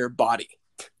entire body.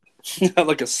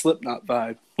 Like a Slipknot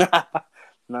vibe.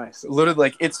 Nice. Literally,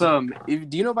 like it's do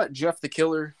you know about Jeff the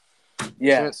Killer?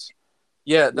 Yeah.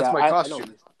 Yeah, that's Yeah, my I costume. know.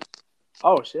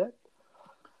 Oh shit.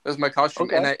 That's my costume,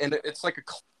 Okay. and it's like a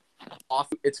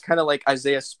cloth. It's kind of like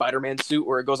Isaiah's Spider-Man suit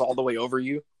where it goes all the way over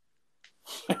you.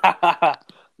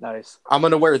 Nice. I'm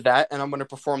gonna wear that, and I'm gonna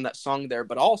perform that song there.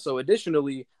 But also,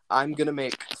 additionally, I'm gonna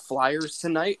make flyers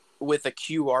tonight with a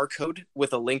QR code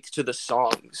with a link to the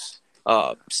song's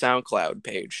SoundCloud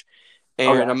page, and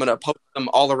Okay. I'm gonna post them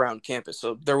all around campus.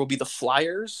 So there will be the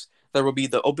flyers, there will be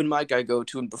the open mic I go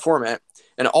to and perform at,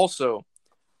 and also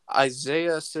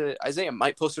Isaiah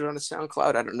might post it on his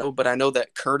SoundCloud. I don't know, but I know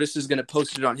that Curtis is gonna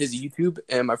post it on his YouTube,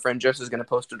 and my friend Jess is gonna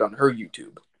post it on her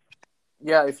YouTube.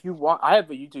 Yeah, if you want, I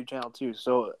have a YouTube channel too,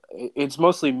 so it's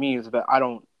mostly memes, but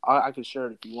I can share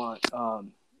it if you want.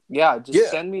 Yeah, just Yeah,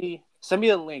 send me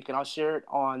a link, and I'll share it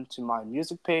on to my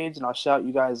music page, and I'll shout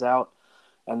you guys out,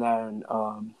 and then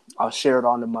I'll share it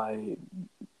onto my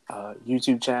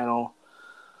YouTube channel,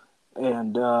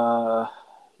 and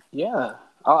yeah,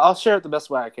 I'll share it the best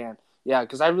way I can. Yeah,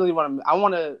 because I really want to. I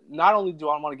want to not only do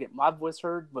I want to get my voice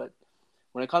heard, but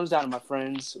when it comes down to my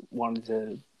friends wanting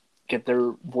to get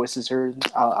their voices heard,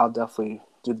 I'll definitely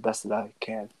do the best that I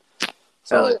can. hell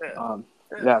So, yeah.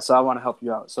 yeah, so I want to help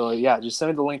you out. So, yeah, just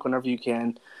send me the link whenever you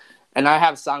can. And I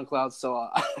have SoundCloud, so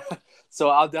so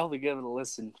I'll definitely give it a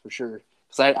listen for sure.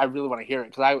 Because I really want to hear it.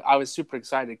 Because I was super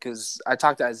excited because I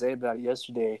talked to Isaiah about it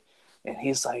yesterday. And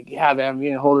he's like, yeah, man, me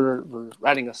and Holder were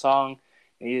writing a song.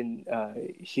 And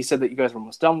he said that you guys were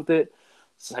almost done with it.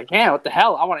 It's like, man, what the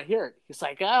hell? I want to hear it. He's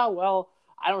like, oh, well,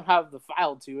 I don't have the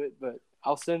file to it, but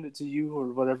I'll send it to you or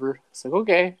whatever. It's like,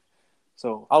 okay.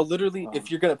 So, I'll literally,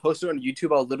 if you're gonna post it on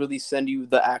YouTube, I'll literally send you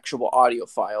the actual audio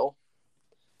file.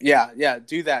 yeah,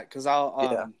 do that because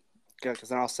Yeah. because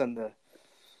then I'll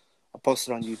post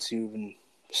it on YouTube and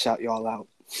shout you all out.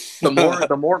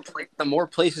 The more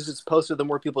places it's posted, the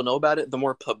more people know about it, the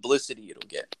more publicity it'll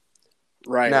get.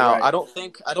 Now, Right. I don't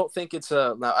think it's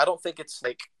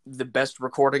like the best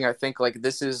recording. I think like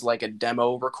this is like a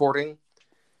demo recording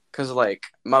because like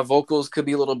my vocals could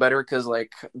be a little better because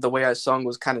like the way I sung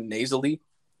was kind of nasally,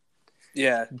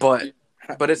 Yeah. but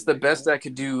it's the best I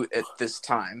could do at this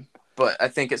time. But I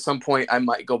think at some point I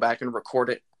might go back and record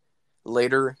it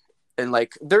later. And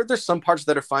like there's some parts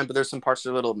that are fine, but there's some parts that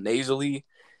are a little nasally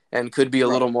and could be a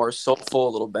little Right. more soulful, a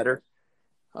little better.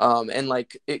 And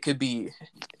like it could be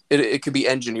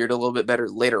engineered a little bit better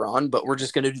later on, but we're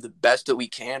just gonna do the best that we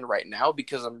can right now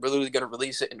because I'm literally gonna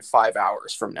release it in 5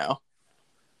 hours from now.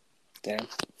 Damn.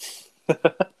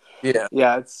 Yeah.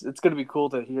 Yeah, it's gonna be cool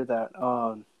to hear that.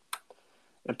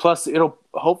 And plus, it'll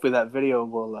hopefully that video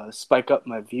will spike up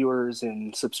my viewers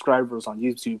and subscribers on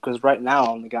YouTube because right now I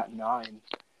only got 9.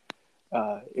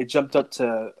 It jumped up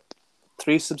to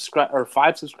 5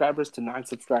 subscribers to 9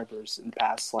 subscribers in the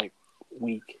past like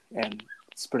week, and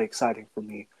it's pretty exciting for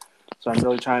me. So I'm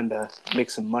really trying to make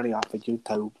some money off of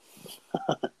YouTube.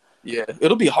 Yeah,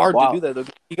 it'll be hard to do Wow. that though.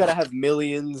 You gotta have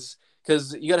millions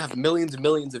because you gotta have millions and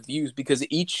millions of views because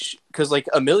like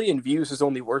a million views is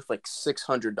only worth like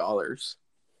 $600.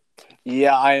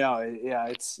 Yeah, I know. Yeah,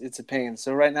 it's a pain.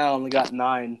 So right now I only got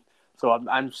 9. So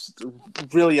I'm just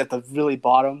really at the really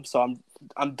bottom. So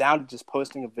I'm down to just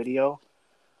posting a video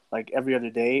like every other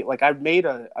day. Like I made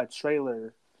a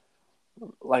trailer,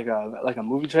 like a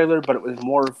movie trailer, but it was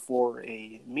more for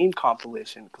a meme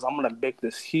compilation because I'm gonna make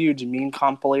this huge meme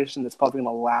compilation that's probably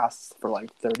gonna last for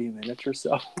like 30 minutes or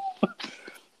so.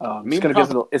 Meme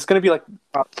comp It's gonna be like,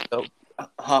 so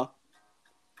huh?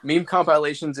 meme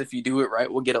compilations, if you do it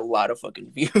right, will get a lot of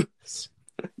fucking views.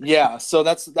 Yeah, so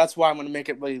that's why I'm gonna make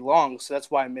it really long. So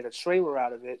that's why I made a trailer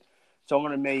out of it. So I'm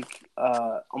gonna make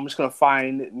I'm just gonna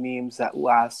find memes that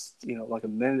last, like a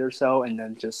minute or so, and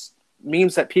then just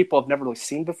memes that people have never really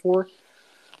seen before.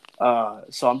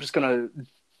 So I'm just gonna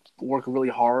work really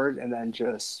hard and then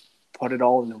just put it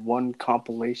all into one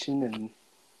compilation and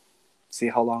see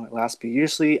how long it lasts. But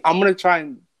usually I'm gonna try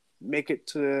and make it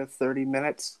to 30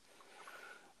 minutes.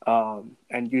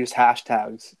 And use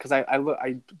hashtags because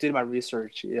I did my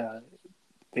research. Yeah,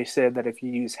 they said that if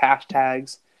you use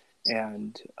hashtags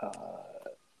and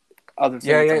other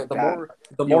Yeah, things yeah. like that,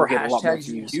 The you'll more get a lot more hashtags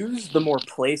you views. use, the more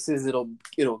places it'll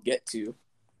get to.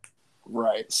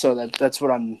 Right. So that's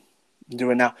what I'm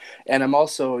doing now, and I'm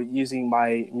also using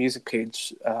my music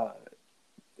page,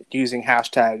 using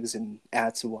hashtags and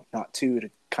ads and whatnot too to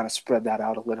kind of spread that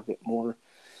out a little bit more.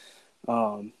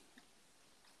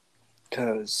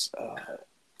 Because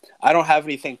I don't have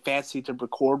anything fancy to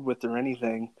record with or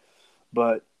anything,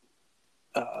 but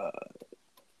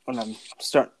when I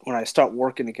start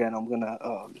working again, I'm gonna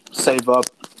save up,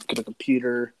 get a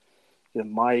computer, get a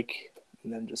mic,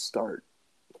 and then just start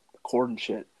recording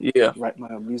shit. Yeah. Write my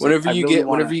own music. I really want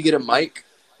Whenever to. you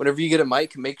get a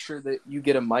mic, make sure that you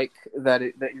get a mic that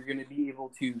you're going to be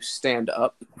able to stand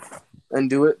up and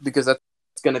do it because that's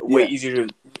going to be way Yeah. easier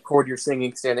to record your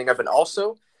singing standing up. And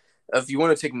also, if you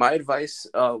want to take my advice,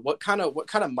 what kind of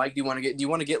mic do you want to get? Do you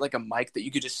want to get like a mic that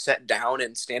you could just set down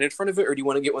and stand in front of it, or do you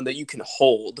want to get one that you can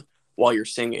hold while you're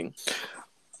singing?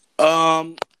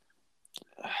 Um,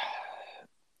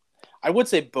 I would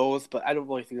say both, but I don't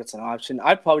really think that's an option.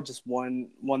 I'd probably just one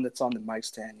that's on the mic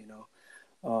stand,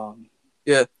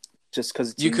 Yeah, just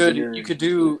because it's you could easier. you could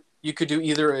do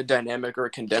either a dynamic or a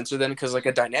condenser then, because like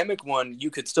a dynamic one,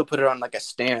 you could still put it on like a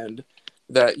stand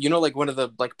that like one of the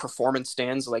like performance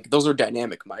stands, like those are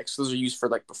dynamic mics. Those are used for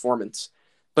like performance.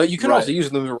 But you can also Right. use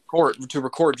them to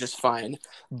record just fine.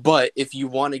 But if you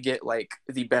want to get like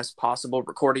the best possible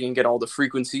recording and get all the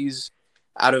frequencies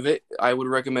out of it, I would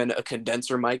recommend a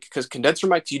condenser mic, because condenser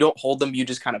mics, you don't hold them, you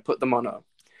just kind of put them on a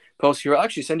post here. I'll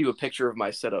actually send you a picture of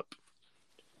my setup.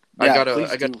 Yeah,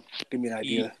 please I got do. Give me an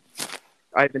idea.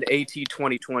 I have an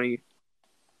AT2020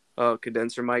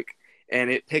 condenser mic, and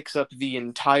it picks up the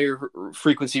entire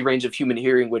frequency range of human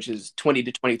hearing, which is 20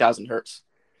 to 20,000 hertz.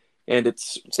 And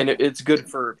it's good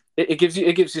for it gives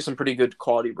you some pretty good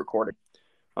quality recording.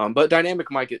 But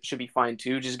dynamic mic, it should be fine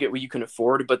too. Just get what you can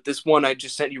afford. But this one I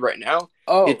just sent you right now,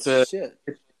 Oh it's shit,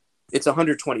 it's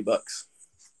 $120.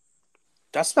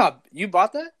 that's not. You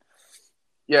bought that?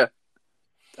 Yeah,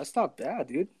 That's not bad,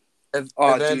 dude. and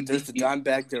Oh, then dude, there's the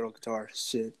Dimebag Daryl guitar.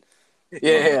 Shit. Love that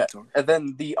yeah, guitar. and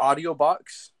then the audio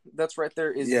box that's right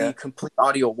there is Yeah. the Complete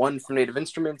Audio 1 from Native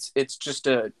Instruments. It's just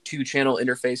a 2-channel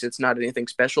interface. It's not anything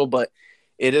special, but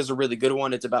it is a really good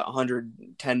one. It's about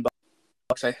 $110.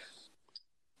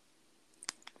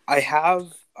 I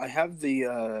have the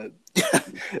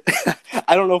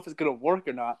I don't know if it's gonna work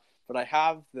or not, but I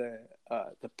have the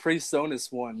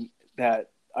PreSonus one that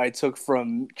I took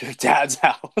from your dad's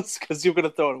house because you were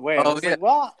gonna throw it away. And I Oh was yeah, like,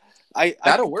 well, I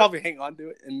that'll could work. probably hang on to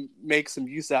it and make some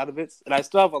use out of it, and I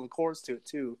still have all the chords to it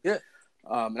too. Yeah,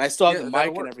 And I still have the that'll mic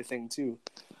and work. everything too.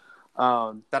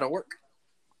 That'll work.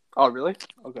 Oh really?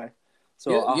 Okay.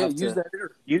 So Yeah, I'll yeah. have to.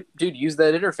 Use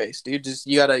that interface, dude. Just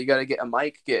you gotta get a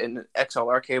mic, get an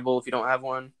XLR cable if you don't have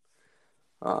one.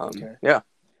 Okay. Yeah.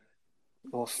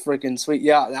 Well, freaking sweet.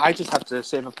 Yeah, I just have to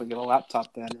save up and get a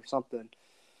laptop then or something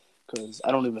because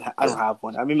I don't have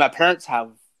one. I mean, my parents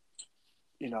have,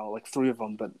 like 3 of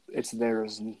them, but it's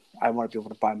theirs, and I want to be able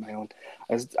to buy my own.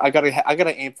 I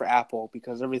gotta aim for Apple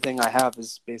because everything I have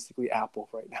is basically Apple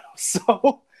right now.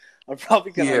 So I'm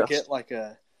probably gonna Yeah. get like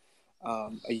a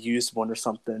used one or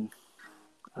something.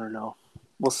 I don't know.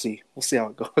 We'll see. We'll see how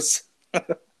it goes.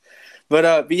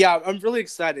 But yeah, I'm really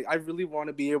excited. I really want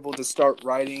to be able to start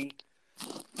writing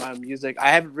my music.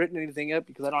 I haven't written anything yet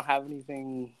because I don't have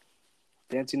anything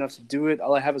fancy enough to do it.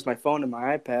 All I have is my phone and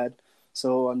my iPad.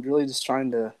 So I'm really just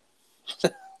trying to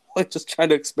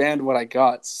expand what I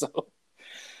got. So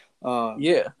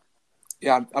Yeah.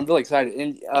 yeah, I'm really excited,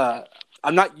 and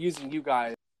I'm not using you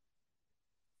guys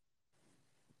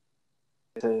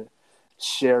to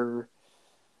share,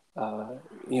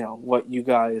 what you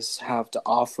guys have to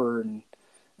offer and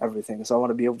everything. So I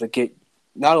want to be able to get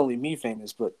not only me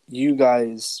famous, but you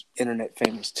guys internet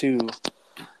famous too.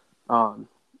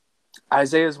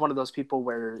 Isaiah is one of those people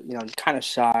where you're kind of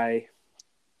shy,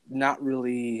 not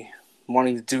really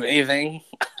wanting to do anything.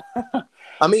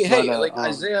 I mean, But hey, like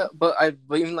Isaiah, but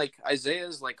even like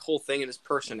Isaiah's like whole thing in his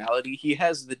personality, he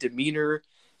has the demeanor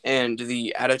and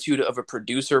the attitude of a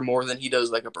producer more than he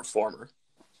does like a performer.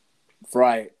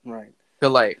 right.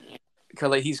 Cause like,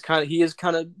 he is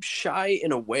kind of shy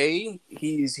in a way.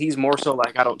 He's more so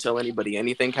like I don't tell anybody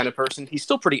anything kind of person. He's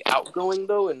still pretty outgoing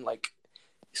though in like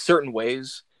certain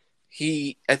ways.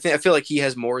 I feel like he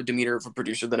has more demeanor of a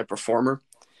producer than a performer.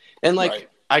 And like Right.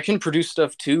 I can produce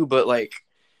stuff too, but like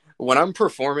when I'm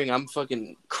performing, I'm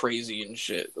fucking crazy and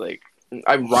shit. Like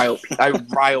I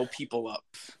rile people up.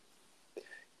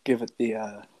 Give it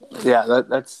the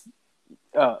that's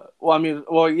well, I mean,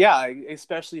 well, yeah,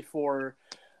 especially for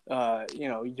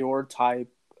your type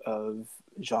of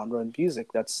genre and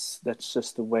music. That's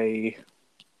just the way,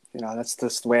 that's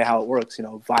just the way how it works.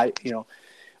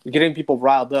 Getting people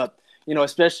riled up.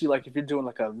 Especially like if you're doing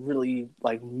like a really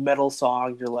like metal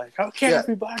song, you're like, okay, Yeah.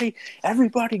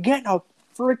 everybody get in a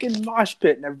freaking mosh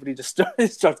pit, and everybody just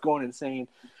starts going insane.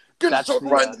 Get in a circle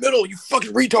right in the middle, you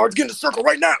fucking retards. Get in a circle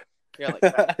right now. Yeah, like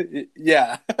that.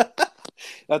 Yeah,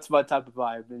 that's my type of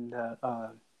vibe. And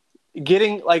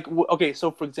getting like, okay,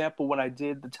 so for example, when I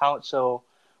did the talent show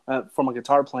for my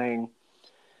guitar playing,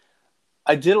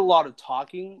 I did a lot of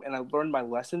talking, and I learned my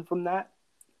lesson from that.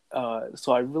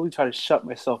 So I really try to shut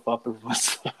myself up every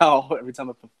once in a while, every time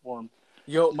I perform.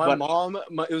 Yo, mom,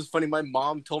 it was funny. My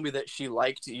mom told me that she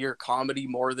liked your comedy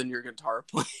more than your guitar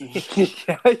playing.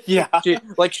 Yeah.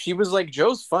 She was like,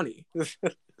 Joe's funny.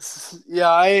 Yeah,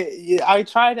 I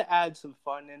try to add some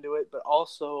fun into it, but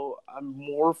also I'm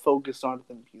more focused on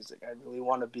the music. I really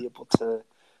want to be able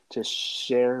to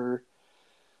share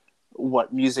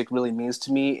what music really means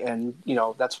to me, and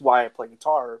that's why I play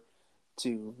guitar,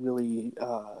 to really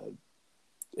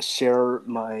share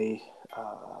my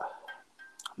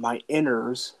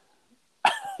inners,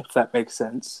 if that makes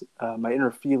sense, my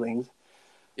inner feelings,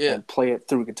 Yeah. and play it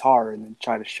through guitar, and then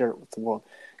try to share it with the world.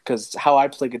 Because how I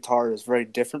play guitar is very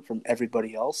different from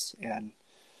everybody else, and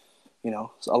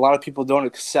so a lot of people don't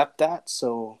accept that.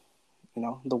 So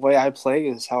the way I play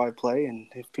is how I play, and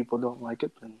if people don't like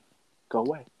it, then go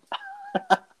away.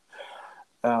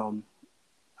 um,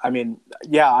 I mean,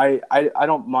 yeah, I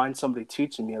don't mind somebody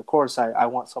teaching me. Of course, I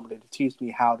want somebody to teach me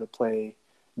how to play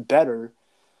better.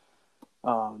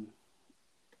 Um,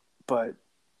 but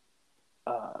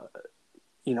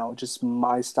just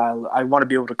my style. I want to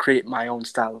be able to create my own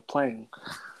style of playing,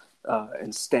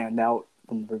 and stand out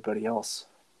from everybody else.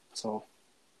 So,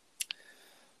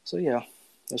 yeah,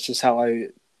 that's just how I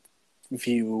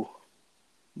view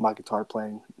my guitar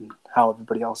playing and how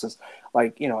everybody else is.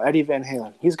 Like, Eddie Van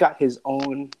Halen, he's got his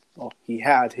own. Well, he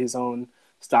had his own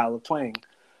style of playing.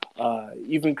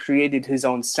 Even created his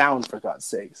own sound, for God's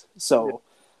sakes. So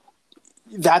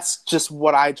that's just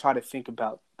what I try to think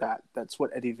about. That's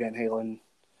what Eddie Van Halen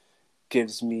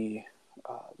gives me,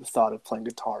 the thought of playing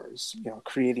guitars.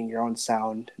 Creating your own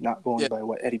sound, not going Yeah. by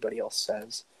what anybody else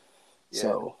says. Yeah.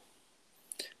 So,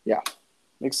 yeah,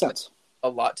 makes sense. A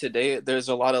lot today. There's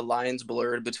a lot of lines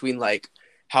blurred between like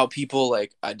how people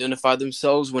like identify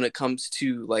themselves when it comes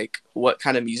to like what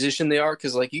kind of musician they are.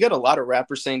 Because like you got a lot of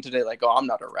rappers saying today like, "Oh, I'm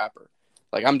not a rapper.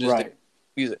 Like I'm just Right.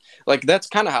 music." Like that's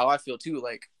kind of how I feel too.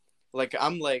 Like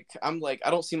I'm like I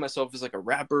don't see myself as like a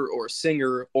rapper or a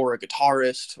singer or a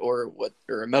guitarist or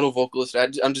a metal vocalist.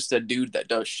 I'm just a dude that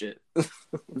does shit.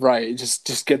 Right.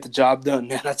 Just get the job done,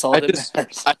 man. That's all I that just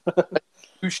matters. I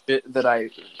do shit that I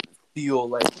feel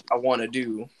like I want to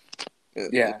do.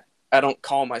 Yeah. I don't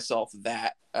call myself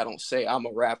that. I don't say I'm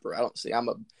a rapper. I don't say I'm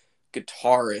a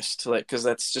guitarist, like because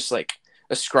that's just like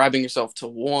ascribing yourself to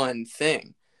one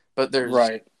thing. But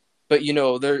Right.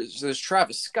 there's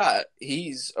Travis Scott.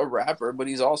 He's a rapper, but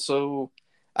he's also,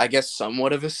 I guess,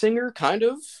 somewhat of a singer, kind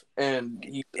of. And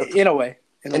In a way.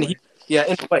 In a and he way. yeah,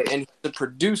 in a way, and he's a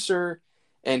producer,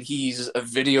 and he's a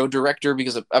video director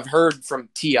because I've heard from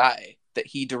Ti that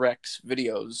he directs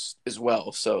videos as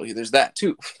well. So there's that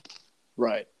too.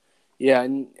 Right. Yeah.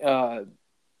 And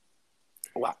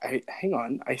well, hang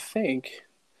on. I think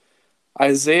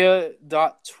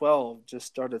Isaiah.12 just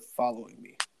started following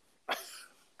me.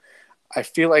 I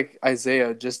feel like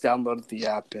Isaiah just downloaded the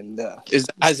app, and Is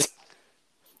Isaiah?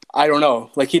 I don't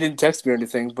know. Like, he didn't text me or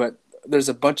anything, but there's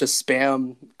a bunch of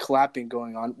spam clapping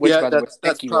going on. Which, Yeah, by the way, that's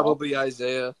thank you all. probably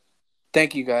Isaiah.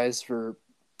 Thank you guys for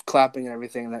clapping and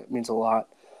everything. That means a lot.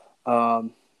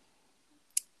 Um,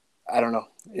 I don't know.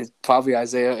 It's probably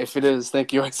Isaiah. If it is,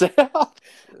 thank you, Isaiah.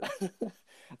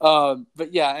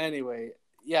 But yeah. Anyway,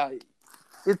 yeah.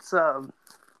 It's I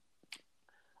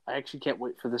actually can't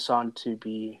wait for the song to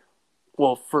be.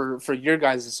 Well, for your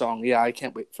guys' song, yeah, I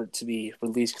can't wait for it to be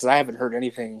released because I haven't heard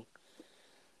anything.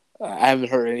 I haven't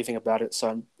heard anything about it,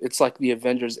 so it's like the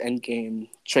Avengers Endgame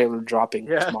trailer dropping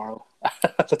Yeah. tomorrow.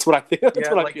 That's what I think. That's Yeah,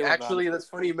 what I like feel about actually, it. that's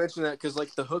funny you mention that because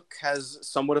like the hook has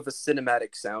somewhat of a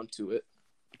cinematic sound to it.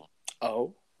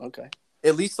 Oh, okay.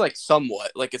 At least like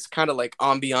somewhat. Like it's kind of like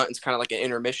ambient. It's kind of like an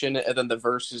intermission, and then the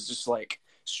verse is just like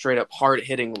straight up hard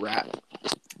hitting rap.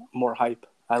 More hype.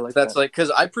 I like That's that. like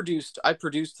because I produced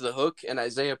the hook and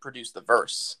Isaiah produced the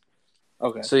verse.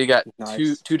 Okay. So you got two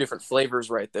Nice. two different flavors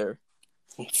right there.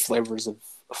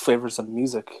 Flavors of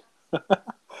music.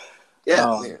 Yeah,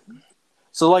 Um, man.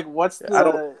 so like, what's I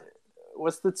don't.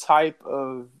 the type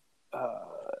of uh,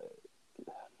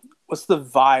 what's the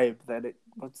vibe that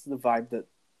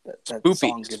Spoopy.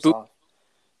 song gives Spook. off?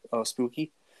 Oh,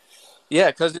 spooky. Yeah,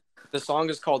 because the song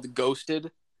is called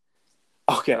Ghosted.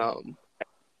 Okay. Um,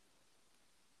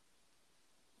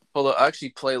 Hold on, I'll actually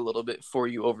play a little bit for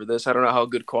you over this. I don't know how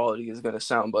good quality is going to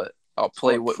sound, but I'll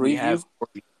play Or what we preview. have for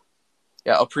you.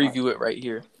 Yeah, I'll All right. preview it right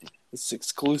here. It's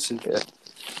exclusive. Yeah.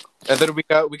 And then we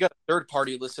got a third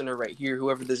party listener right here,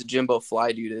 whoever this Jimbo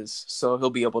Fly dude is. So he'll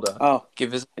be able to Oh,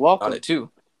 give his opinion on welcome. it too.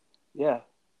 Yeah.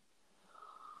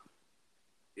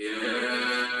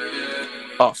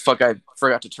 Oh fuck, I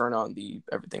forgot to turn on the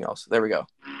everything else. There we go.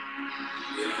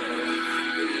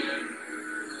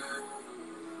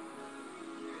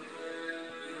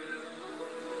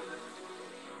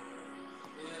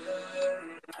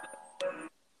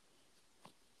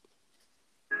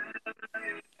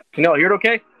 Can y'all hear it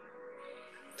okay?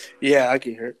 Yeah, I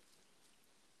can hear it.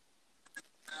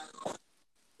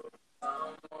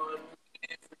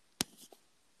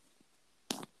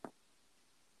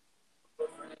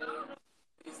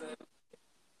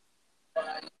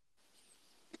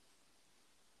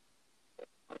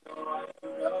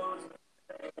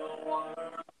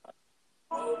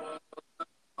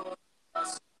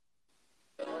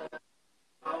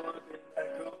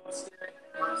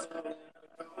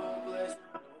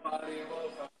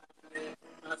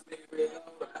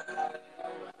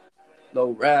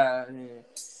 Low riding.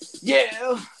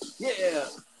 Yeah, yeah.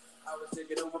 I was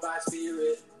taken over by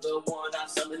spirit, the one I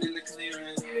summoned in the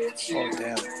clearing. Oh,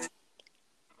 damn.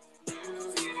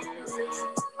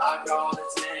 I call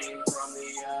its name from the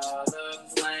other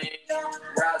flame,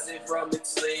 rising from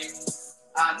its sleep.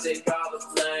 I take all the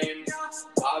flame,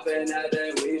 popping at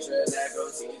that vision that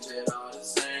goes teaching all the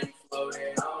same.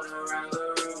 Floating on around the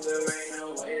room, there ain't no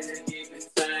way to keep it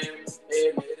same.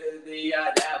 Admittedly,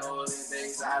 I dabble in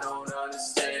things I don't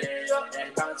understand,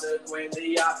 and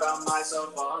consequently, I found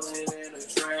myself falling in a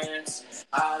trance.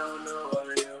 I don't know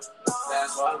what to do,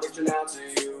 that's why I'm reaching out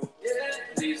to you.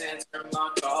 Please answer my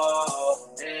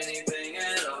call, anything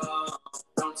at all.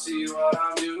 Don't see what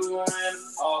I'm doing,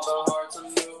 all the hearts are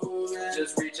moving.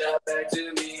 Just reach out back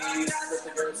to me, let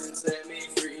the person set me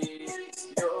free.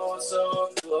 You're so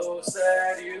close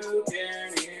that you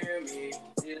can hear me.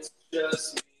 It's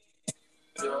just me,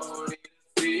 you don't need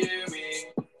to fear me.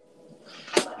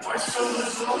 My soul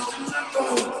is lost in limbo.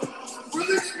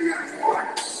 Release me at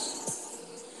once.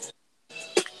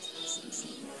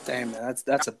 Damn, man,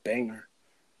 that's a banger.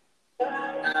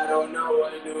 I don't know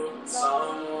what to do.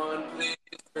 Someone please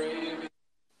free me.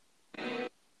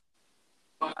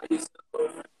 Why you so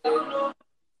afraid?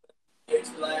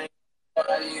 Explain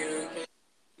why you can't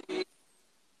see.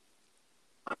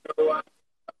 I know I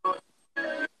don't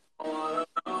wanna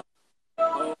know.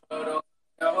 Oh, but all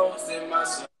else in my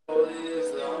soul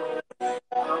is lonely.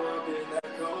 I'm up in that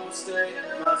cold state.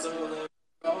 My soul in a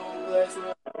cold place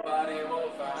where nobody will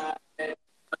find it.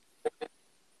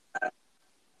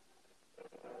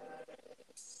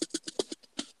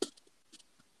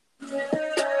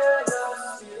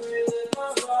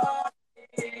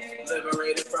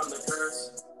 Liberated from the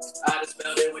curse, I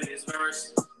dispelled it with his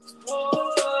verse.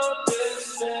 Oh,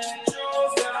 this angel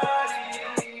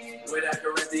body with that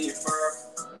Corinthian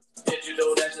fur. Did you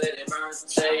know that let it burn?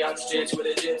 Say I'm chicks with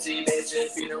a gypsy bitch and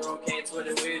funeral cans with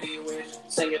a witty wish.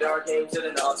 Sing a dark game to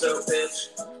an alto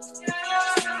pitch.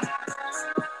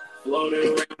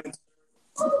 Floating around,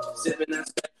 sipping that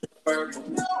special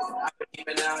bourbon. I've been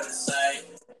keeping out of sight.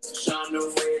 Shine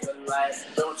away the light.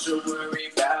 Don't you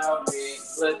worry about me.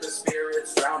 Let the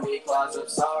spirits drown me. Clouds of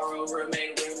sorrow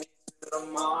remain with me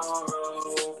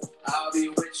tomorrow. I'll be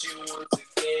with you once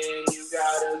again. You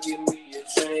gotta give me a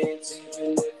chance,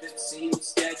 even if it seems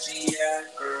sketchy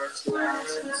at first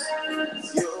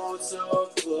glance. You're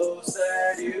so close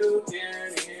that you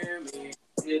can hear me.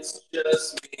 It's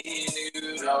just me,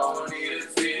 you don't need to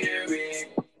fear me.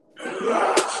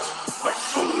 My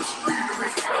soul is free to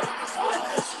return to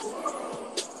this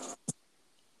world.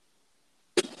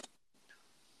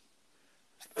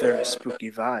 Very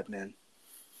spooky vibe, man.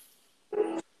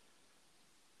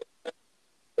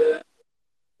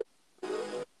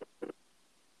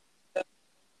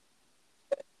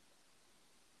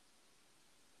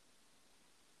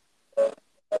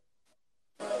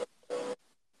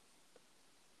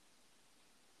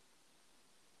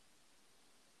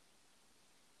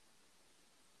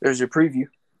 There's your preview.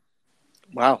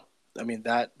 Wow. I mean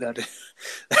that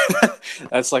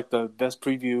that's like the best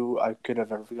preview I could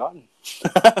have ever gotten.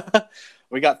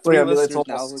 We got 3 listeners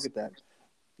now. Look at that.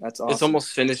 That's awesome. It's almost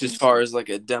finished as far as like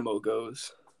a demo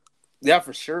goes. Yeah,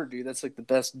 for sure, dude. That's like the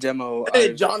best demo.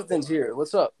 Hey, Jonathan's here.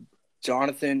 What's up?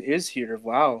 Jonathan is here.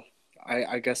 Wow.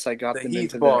 I guess I got them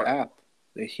into Bar. their app.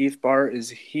 The Heath Bar is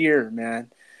here,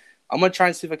 man. I'm gonna try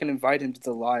and see if I can invite him to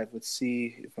the live. Let's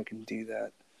see if I can do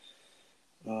that.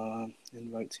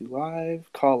 Invite to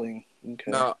live calling. Okay.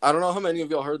 Now, I don't know how many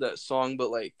of y'all heard that song, but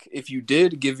like, if you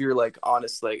did, give your like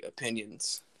honest like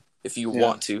opinions if you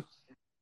want to.